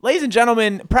soon. Ladies and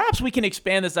gentlemen, perhaps we can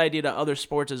expand this idea to other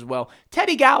sports as well.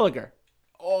 Teddy Gallagher.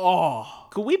 Oh.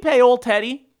 Could we pay old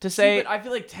Teddy to say... But I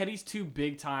feel like Teddy's too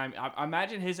big time. I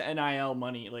imagine his NIL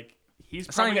money, like, he's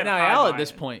it's probably not even NIL at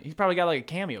this point. He's probably got like a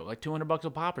cameo, like $200 a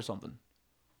pop or something.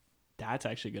 That's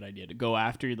actually a good idea to go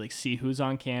after, like, see who's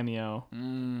on Cameo.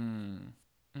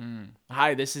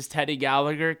 Hi, this is Teddy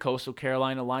Gallagher, Coastal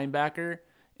Carolina linebacker,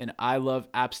 and I love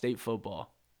App State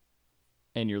football.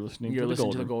 And you're listening to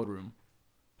the Gold Room.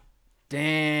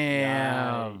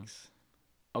 Damn. Yikes.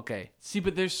 Okay. See,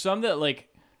 but there's some that, like,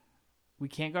 we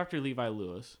can't go after Levi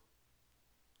Lewis.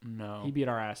 No. He beat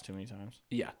our ass too many times.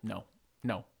 Yeah, no.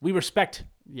 We respect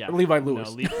Levi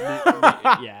Lewis. No,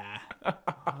 yeah.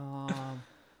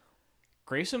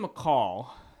 Grayson McCall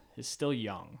is still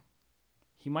young.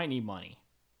 He might need money.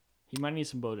 He might need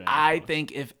some Bowden. I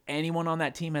think if anyone on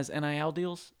that team has NIL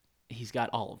deals, he's got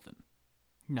all of them.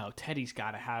 No, Teddy's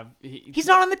got to have. He's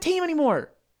not on the team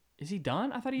anymore. Is he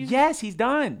done? I thought he was. Yes, he's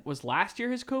done. Was last year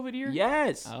his COVID year?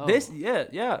 Yes. Oh.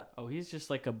 Yeah. Oh, he's just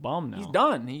like a bum now. He's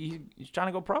done. He's trying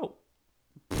to go pro.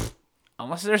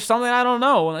 Unless there's something I don't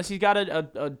know. Unless he's got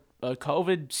a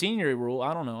COVID senior rule.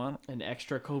 I don't know. An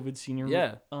extra COVID senior rule?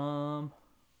 Yeah.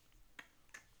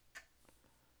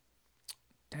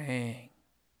 Dang.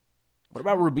 What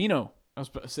about Rubino? I was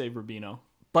about to say Rubino.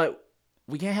 But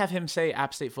we can't have him say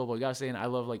App State football. You got to say, I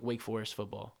love like Wake Forest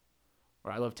football.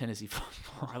 Or I love Tennessee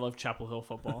football. I love Chapel Hill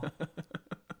football.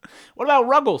 What about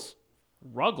Ruggles?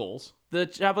 Ruggles? The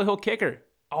Chapel Hill kicker.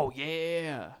 Oh,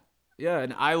 yeah. Yeah,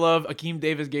 and I love Akeem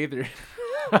Davis Gaither.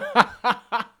 There's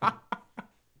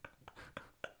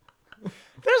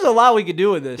a lot we could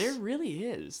do with this. There really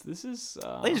is. This is...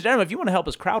 Ladies and gentlemen, if you want to help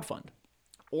us crowdfund.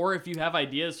 Or if you have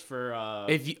ideas for...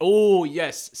 If you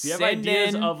have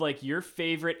ideas of like your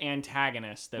favorite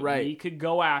antagonist that we could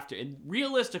go after. And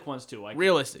realistic ones too. Like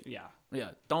realistic. Yeah.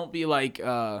 Yeah. Don't be like... who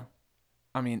are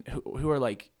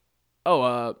like...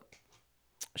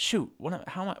 shoot. What am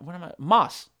I...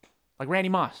 Moss. Like Randy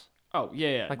Moss. Oh,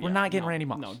 yeah. Like, we're not getting Randy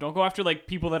Moss. No, don't go after, like,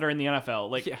 people that are in the NFL.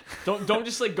 Like, don't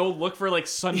just, like, go look for, like,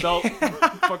 Sunbelt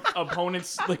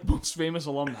opponents, like, most famous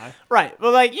alumni. Right.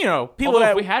 Well, like, people Although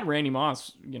if we had Randy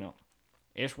Moss,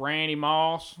 it's Randy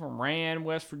Moss from Rand,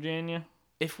 West Virginia.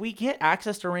 If we get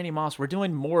access to Randy Moss, we're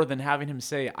doing more than having him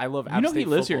say, I love App State he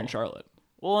lives football. here in Charlotte.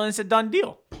 Well, and it's a done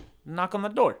deal. Knock on the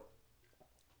door.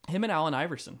 Him and Allen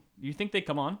Iverson. You think they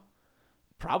come on?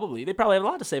 Probably. They probably have a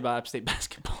lot to say about App State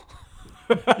basketball.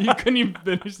 You couldn't even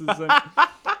finish the sentence.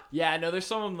 Yeah, no, there's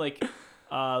someone like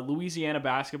Louisiana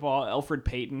basketball, Alfred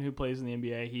Payton, who plays in the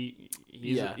NBA.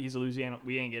 He's a Louisiana.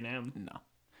 We ain't getting him. No.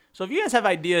 So if you guys have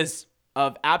ideas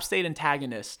of App State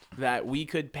antagonists that we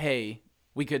could pay,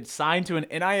 we could sign to an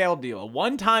NIL deal, a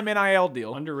one-time NIL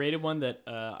deal. Underrated one that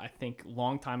I think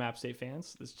longtime App State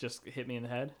fans, this just hit me in the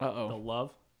head. They'll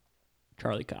love.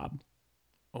 Charlie Cobb.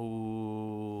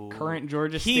 Oh, current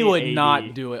Georgia State He would AD.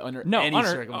 not do it under any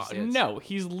circumstance. No,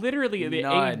 he's literally the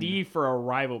AD for a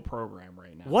rival program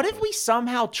right now. What if we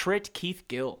somehow tricked Keith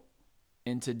Gill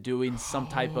into doing some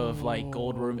type of like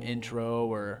Gold Room intro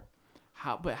or?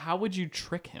 How would you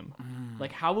trick him?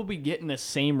 Like, how would we get in the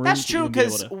same room? That's true,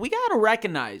 because we got to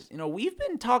recognize, we've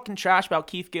been talking trash about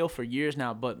Keith Gill for years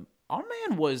now, but our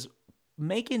man was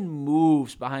making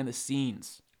moves behind the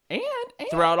scenes. And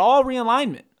throughout all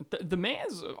realignment.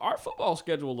 Our football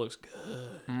schedule looks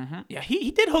good. Mm-hmm. Yeah,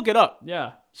 he did hook it up.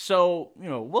 Yeah. So,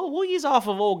 we'll ease off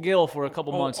of old Gill for a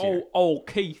couple months here. Old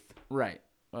Keith. Right.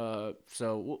 All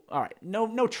right.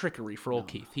 No trickery for old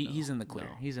Keith. He's in the clear.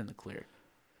 No. He's in the clear.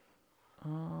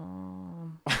 What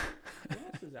else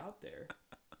is out there?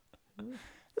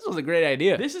 This was a great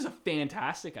idea. This is a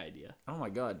fantastic idea. Oh, my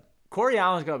God. Corey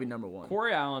Allen's got to be number one.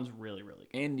 Corey Allen's really, really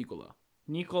good. And Nicola.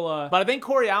 But I think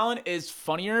Corey Allen is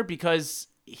funnier because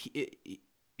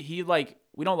he like,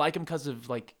 we don't like him because of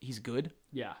like he's good.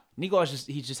 Yeah. Nicola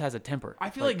just has a temper. I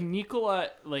feel like Nicola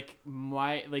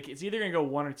it's either gonna go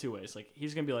one or two ways. Like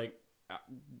he's gonna be like,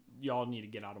 y'all need to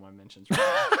get out of my mentions right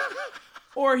now.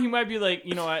 Or he might be like,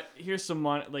 you know what, here's some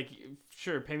money, like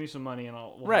sure, pay me some money and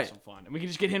we'll have some fun. And we can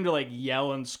just get him to like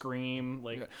yell and scream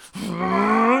like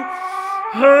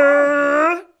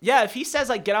Yeah, if he says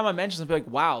like get on my mentions and be like,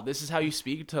 wow, this is how you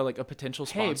speak to like a potential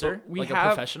sponsor, a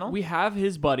professional. We have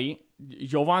his buddy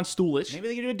Jovan Stulic. Maybe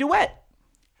they can do a duet.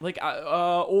 Like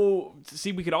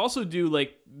we could also do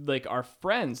like our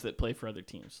friends that play for other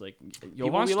teams, like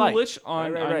Jovan Stulic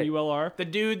on ULR. The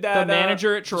dude the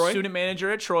manager at Troy, student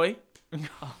manager at Troy.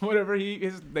 Whatever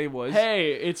his name was.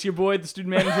 Hey, it's your boy, the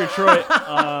student manager at Troy.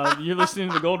 You're listening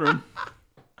to the Gold Room.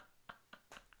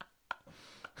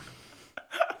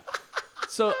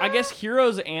 So I guess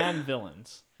heroes and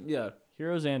villains. Yeah.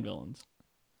 Heroes and villains.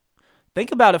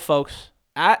 Think about it, folks.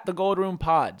 At the Gold Room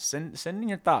Pod, send in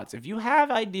your thoughts. If you have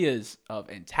ideas of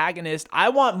antagonists, I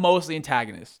want mostly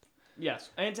antagonists. Yes.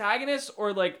 Antagonists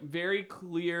or like very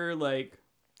clear like.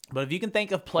 But if you can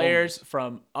think of players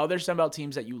from other Sunbelt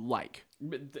teams that you like.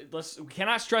 We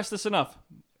cannot stress this enough.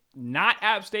 Not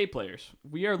App State players.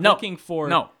 We are looking for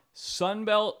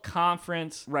Sunbelt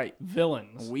Conference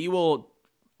villains. We will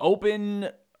open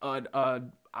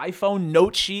an iPhone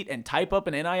note sheet and type up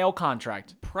an NIL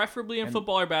contract. Preferably in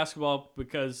football or basketball,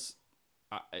 because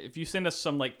if you send us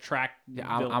some like track...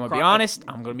 I'm going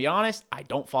to be honest. I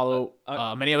don't follow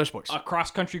many other sports. A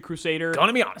cross-country crusader. Going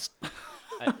to be honest.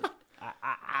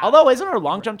 Although, isn't our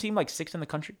long jump team like 6th in the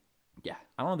country? Yeah.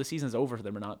 I don't know if the season's over for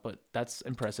them or not, but that's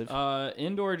impressive.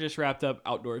 Indoor just wrapped up.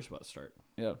 Outdoors about to start.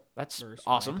 Yeah, that's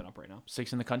awesome. Up right now.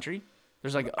 6th in the country.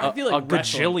 There's like I feel like a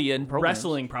gajillion programs.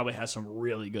 Wrestling probably has some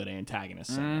really good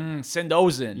antagonists. Send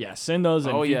those in. Yeah, send those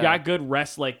in. Oh, if you've got good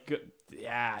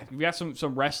if you've got some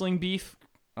wrestling beef,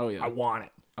 oh yeah, I want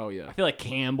it. Oh yeah. I feel like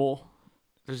Campbell.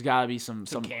 There's got to be some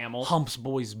camels. Humps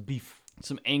Boys beef.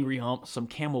 Some angry humps. Some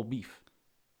camel beef.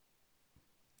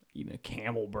 Eating a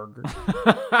camel burger.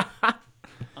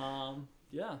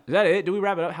 Yeah. Is that it? Do we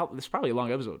wrap it up? This is probably a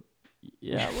long episode.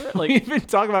 Yeah, we've been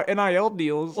talking about NIL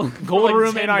deals, Gold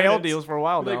Room NIL minutes. deals for a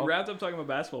while now. Like wrapped up talking about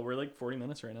basketball. We're like 40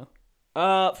 minutes right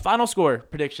now. Final score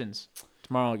predictions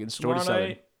tomorrow against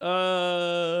Georgia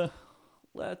Southern.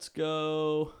 Let's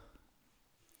go.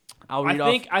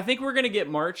 I think we're gonna get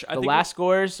March. The last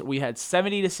scores we had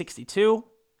 70-62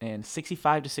 and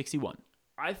 65-61.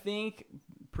 I think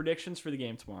predictions for the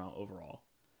game tomorrow overall.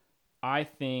 I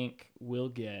think we'll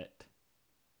get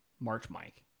March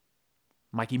Mike.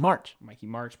 Mikey March,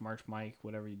 March Mike,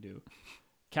 whatever you do.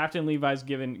 Captain Levi's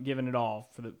given it all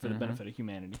for the benefit of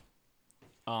humanity.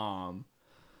 I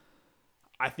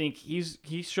think he's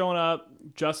showing up.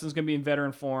 Justin's gonna be in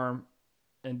veteran form,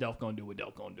 and Delph gonna do what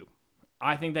Delph gonna do.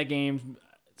 I think that game's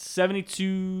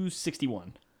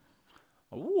 72-61.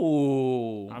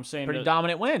 Ooh, I'm saying pretty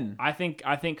dominant win. I think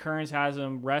Kearns has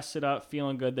them rested up,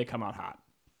 feeling good. They come out hot.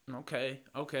 Okay.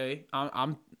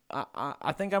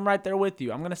 I think I'm right there with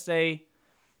you. I'm gonna say,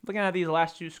 looking at these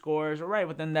last two scores, we're right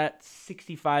within that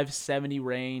 65-70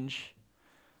 range.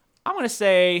 I'm gonna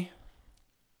say,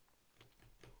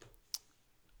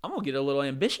 I'm gonna get a little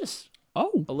ambitious.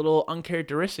 Oh, a little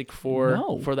uncharacteristic for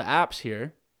the apps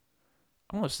here.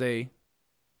 I'm gonna say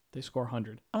they score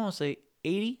 100. I'm gonna say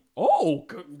 80. Oh,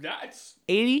 that's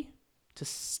 80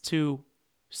 to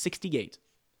 68.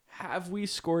 Have we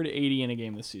scored 80 in a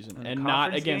game this season, and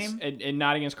not against and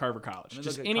not against Carver College?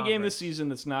 Just any game this season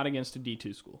that's not against a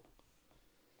D2 school.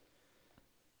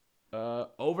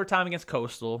 Overtime against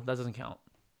Coastal, that doesn't count.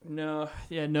 No,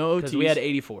 yeah, no OTs. Because we had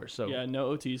 84. So yeah,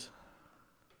 no OTs.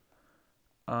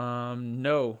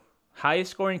 No.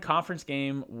 Highest scoring conference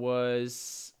game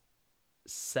was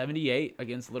 78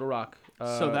 against Little Rock.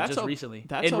 So that's just recently.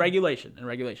 In regulation.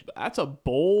 That's a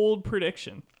bold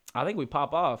prediction. I think we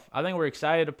pop off. I think we're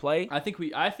excited to play. I think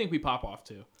we pop off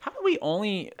too.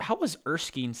 How was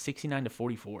Erskine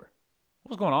 69-44? What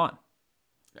was going on?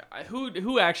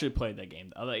 Who actually played that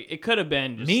game? Like, it could have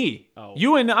been just me. Oh.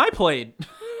 You and I played.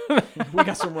 We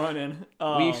got some run in.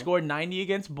 We scored 90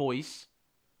 against Boyce.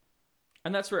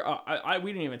 And that's where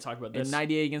we didn't even talk about this. And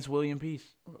 98 against William Peace.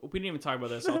 We didn't even talk about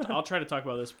this. I'll try to talk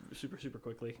about this super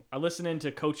quickly. I listened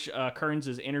into Coach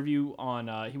Kearns' interview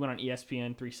on he went on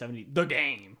ESPN 370 The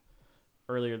Game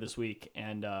earlier this week,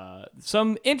 and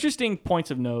some interesting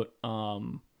points of note.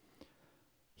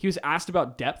 He was asked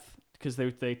about depth because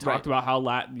they talked about how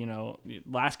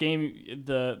last game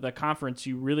the conference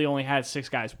you really only had 6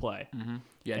 guys play. Mm-hmm.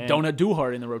 Yeah, Donut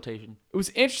Duhart in the rotation. It was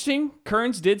interesting.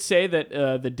 Kearns did say that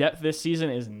the depth this season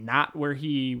is not where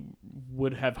he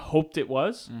would have hoped it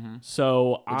was. Mm-hmm.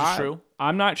 So which is true.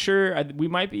 I'm not sure. We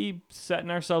might be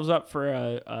setting ourselves up for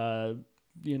a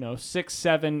 6,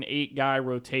 7, 8 guy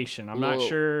rotation. I'm not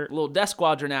sure. A little Death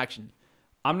Squadron action.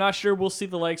 I'm not sure we'll see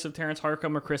the likes of Terrence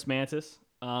Harcum or Chris Mantis.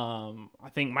 I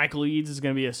think Michael Eads is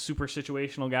going to be a super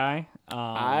situational guy.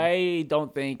 I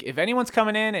don't think if anyone's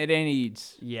coming in, it ain't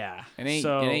Eads. Yeah, it ain't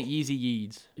Yeezy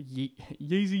Eads.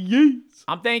 Yeezy Eads.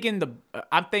 I'm thinking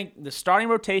the starting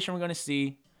rotation we're going to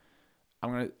see.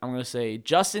 I'm gonna say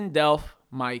Justin, Delph,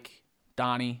 Mike,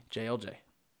 Donnie, JLJ.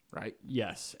 Right.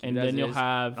 Yes, and then you'll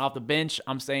have off the bench.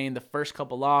 I'm saying the first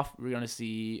couple off. We're going to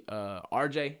see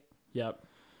RJ. Yep.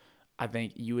 I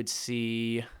think you would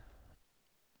see.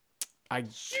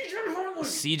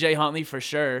 CJ Huntley for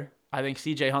sure. I think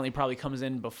CJ Huntley probably comes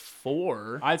in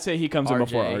before. I'd say he comes in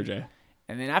before RJ.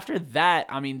 And then after that,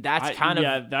 I mean, that's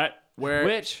where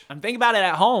which I'm thinking about it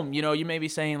at home. You may be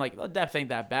saying like, "Oh, depth ain't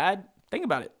that bad." Think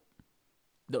about it.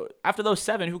 After those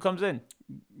 7, who comes in?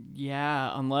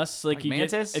 Yeah, unless like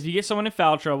Mantis? if you get someone in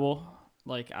foul trouble,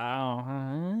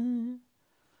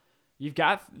 you've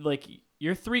got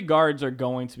your 3 guards are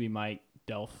going to be Mike,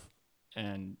 Delph,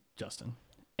 and Justin.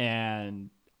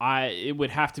 And it would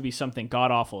have to be something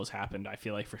god awful has happened, I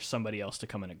feel like, for somebody else to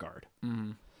come in a guard.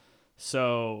 Mm-hmm.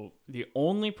 So the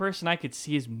only person I could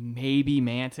see is maybe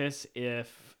Mantis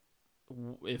if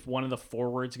one of the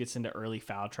forwards gets into early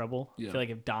foul trouble. I feel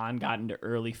like if Don got into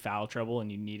early foul trouble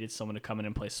and you needed someone to come in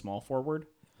and play small forward.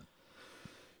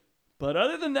 But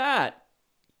other than that,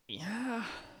 yeah.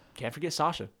 Can't forget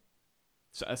Sasha.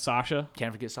 Sasha.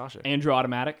 Can't forget Sasha. Andrew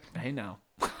Automatic. Hey, now.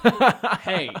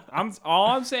 Hey,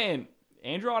 I'm saying,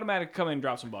 Andrew Automatic come in and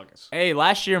drop some buckets. Hey,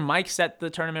 last year Mike set the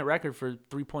tournament record for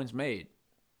 3 points made.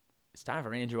 It's time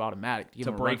for Andrew Automatic to give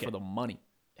him a run for the money.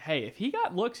 Hey, if he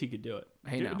got looks, he could do it.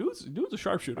 Hey, now. Dude's a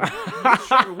sharpshooter.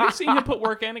 We've seen him put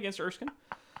work in against Erskine.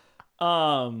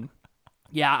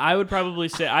 Yeah, I would probably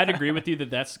say I'd agree with you that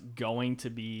that's going to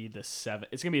be the 7.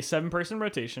 It's going to be a 7-person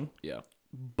rotation. Yeah.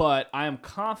 But I am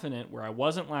confident where I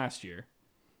wasn't last year.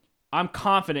 I'm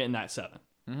confident in that 7.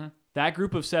 Mm-hmm. That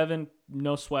group of 7,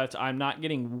 no sweats. I'm not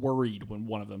getting worried when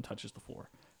one of them touches the floor.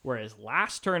 Whereas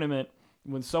last tournament,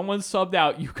 when someone subbed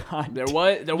out, there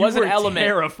was an element,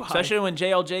 terrified. Especially when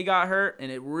JLJ got hurt, and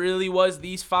it really was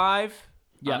these 5.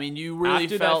 Yeah. I mean, you really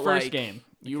after felt that first like game,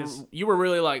 you were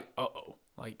really like, uh-oh.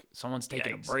 Like, someone's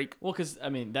taking a break. Well, because, I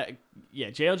mean,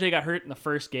 JLJ got hurt in the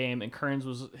first game, and Kearns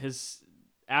was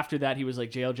after that, he was like,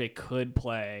 JLJ could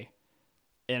play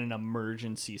in an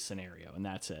emergency scenario, and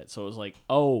that's it. So it was like,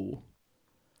 oh.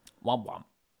 Womp womp.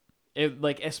 It,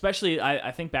 like, especially,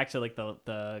 I think back to, like,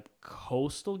 the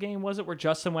Coastal game, was it, where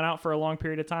Justin went out for a long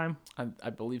period of time? I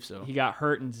believe so. He got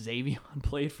hurt, and Xavion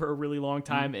played for a really long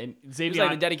time. And Xavion, he was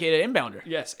like a dedicated inbounder.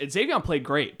 Yes, and Xavion played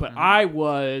great, but I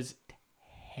was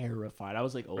terrified. I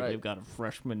was like, they've got a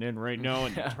freshman in right now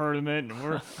in the tournament, and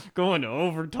we're going to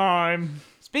overtime.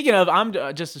 Speaking of, I'm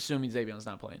just assuming Xavion's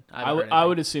not playing. I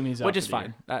would assume he's out, which is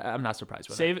fine. I'm not surprised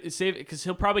with that. Save because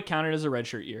he'll probably count it as a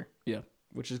redshirt year. Yeah,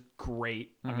 which is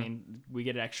great. I mean, we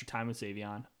get extra time with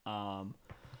Xavion.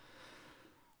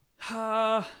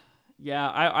 Yeah,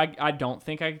 I don't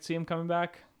think I could see him coming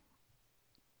back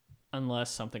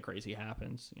unless something crazy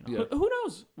happens. You know, who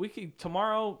knows? We could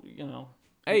tomorrow. You know.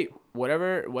 Hey,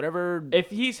 whatever.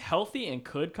 If he's healthy and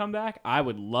could come back, I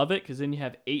would love it because then you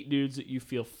have 8 dudes that you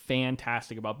feel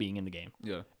fantastic about being in the game.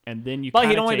 Yeah. And then you. But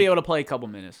he'd only be able to play a couple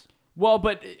minutes. Well,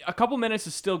 but a couple minutes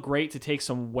is still great to take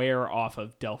some wear off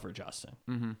of Delph Justin.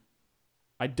 Mm-hmm.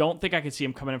 I don't think I could see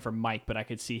him coming in for Mike, but I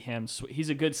could see him. He's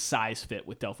a good size fit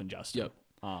with Delph and Justin. Yep.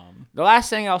 The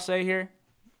last thing I'll say here.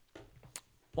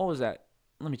 What was that?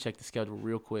 Let me check the schedule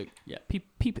real quick. Yeah.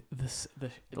 Peep this.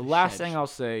 The last thing I'll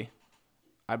say.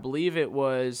 I believe it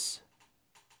was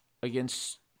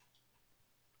against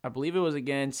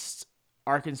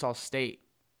Arkansas State,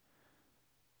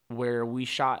 where we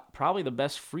shot probably the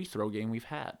best free throw game we've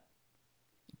had.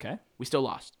 Okay. We still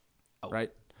lost, right?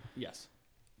 Yes.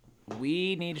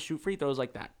 We need to shoot free throws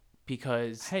like that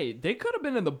because... Hey, they could have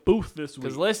been in the booth this week.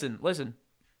 Because listen.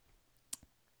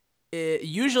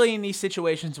 Usually in these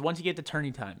situations, once you get to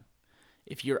tourney time,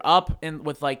 if you're up and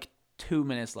with like 2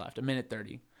 minutes left,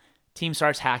 1:30, team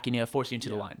starts hacking you, forcing you to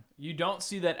the line. You don't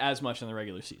see that as much in the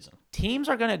regular season. Teams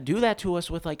are going to do that to us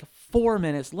with like 4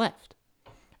 minutes left.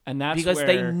 And that's because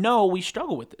they know we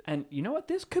struggle with it. And you know what?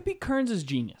 This could be Kearns'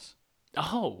 genius.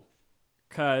 Oh.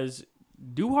 Because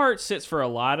Duhart sits for a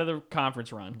lot of the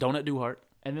conference run. Donut Duhart.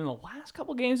 And then the last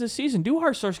couple games this season,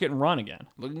 Duhart starts getting run again.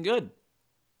 Looking good.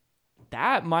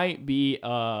 That might be,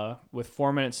 with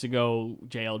 4 minutes to go,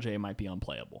 JLJ might be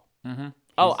unplayable. Mm-hmm.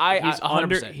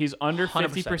 He's under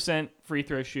 50% free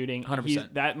throw shooting.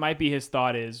 100%. That might be his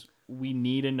thought is we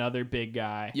need another big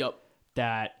guy. Yep.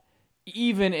 That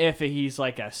even if he's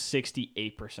like a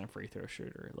 68% free throw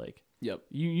shooter, like yep.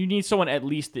 You need someone at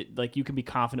least that like you can be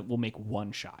confident will make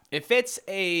one shot. If it's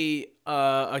a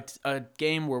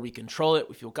game where we control it,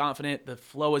 we feel confident, the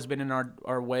flow has been in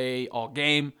our way all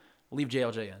game, leave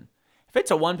JLJ in. If it's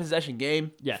a one possession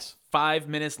game, yes, 5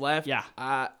 minutes left. Yeah,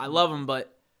 I love him,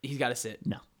 but he's got to sit.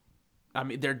 No, I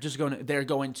mean they're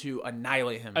going to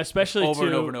annihilate him, especially over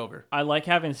and over and over. I like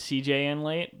having CJ in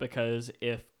late because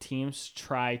if teams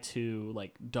try to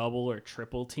like double or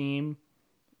triple team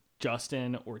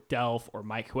Justin or Delph or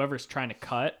Mike, whoever's trying to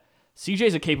cut,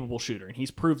 CJ's a capable shooter, and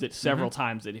he's proved it several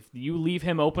times that if you leave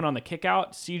him open on the kick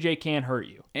out, CJ can hurt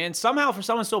you. And somehow for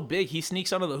someone so big, he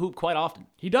sneaks under the hoop quite often.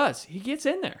 He does. He gets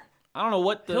in there. I don't know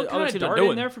what the other teams are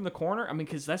doing in there from the corner. I mean,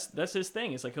 because that's his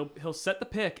thing. It's like he'll set the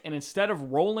pick, and instead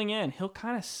of rolling in, he'll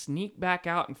kind of sneak back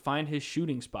out and find his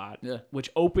shooting spot, which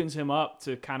opens him up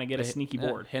to kind of get a sneaky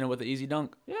board. Hit him with an easy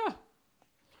dunk. Yeah.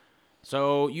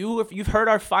 So you've heard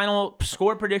our final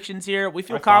score predictions here. We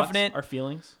feel confident. Our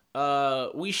feelings.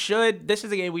 We should. This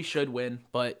is a game we should win,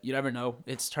 but you never know.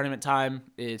 It's tournament time.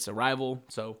 It's a rival,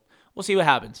 so we'll see what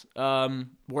happens.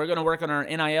 We're gonna work on our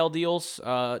NIL deals.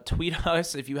 Tweet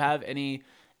us if you have any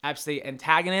App State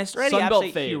antagonists or any App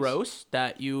State heroes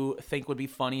that you think would be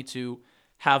funny to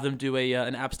have them do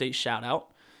an App State shout out.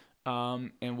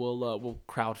 And we'll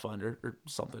crowdfund or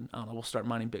something. I don't know. We'll start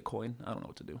mining Bitcoin. I don't know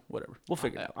what to do. Whatever. We'll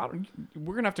figure it out.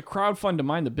 We're gonna have to crowdfund to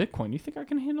mine the Bitcoin. You think I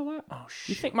can handle that? Oh shit!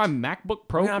 You think my MacBook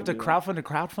Pro? We're gonna have to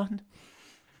crowdfund?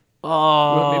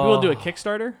 Oh, maybe we'll do a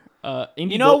Kickstarter.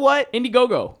 You know what?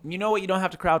 Indiegogo. You know what? You don't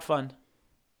have to crowdfund.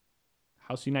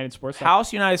 House United Sports.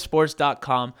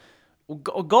 HouseUnitedSports.com.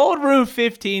 Gold Room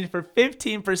 15 for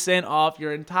 15% off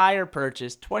your entire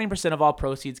purchase. 20% of all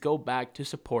proceeds go back to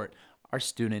support our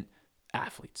student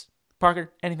athletes.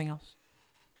 Parker, anything else?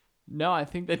 No, I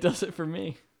think that does it for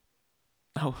me.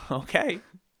 Oh, okay.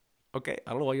 Okay, I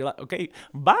don't know what you're like. Okay,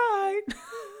 bye.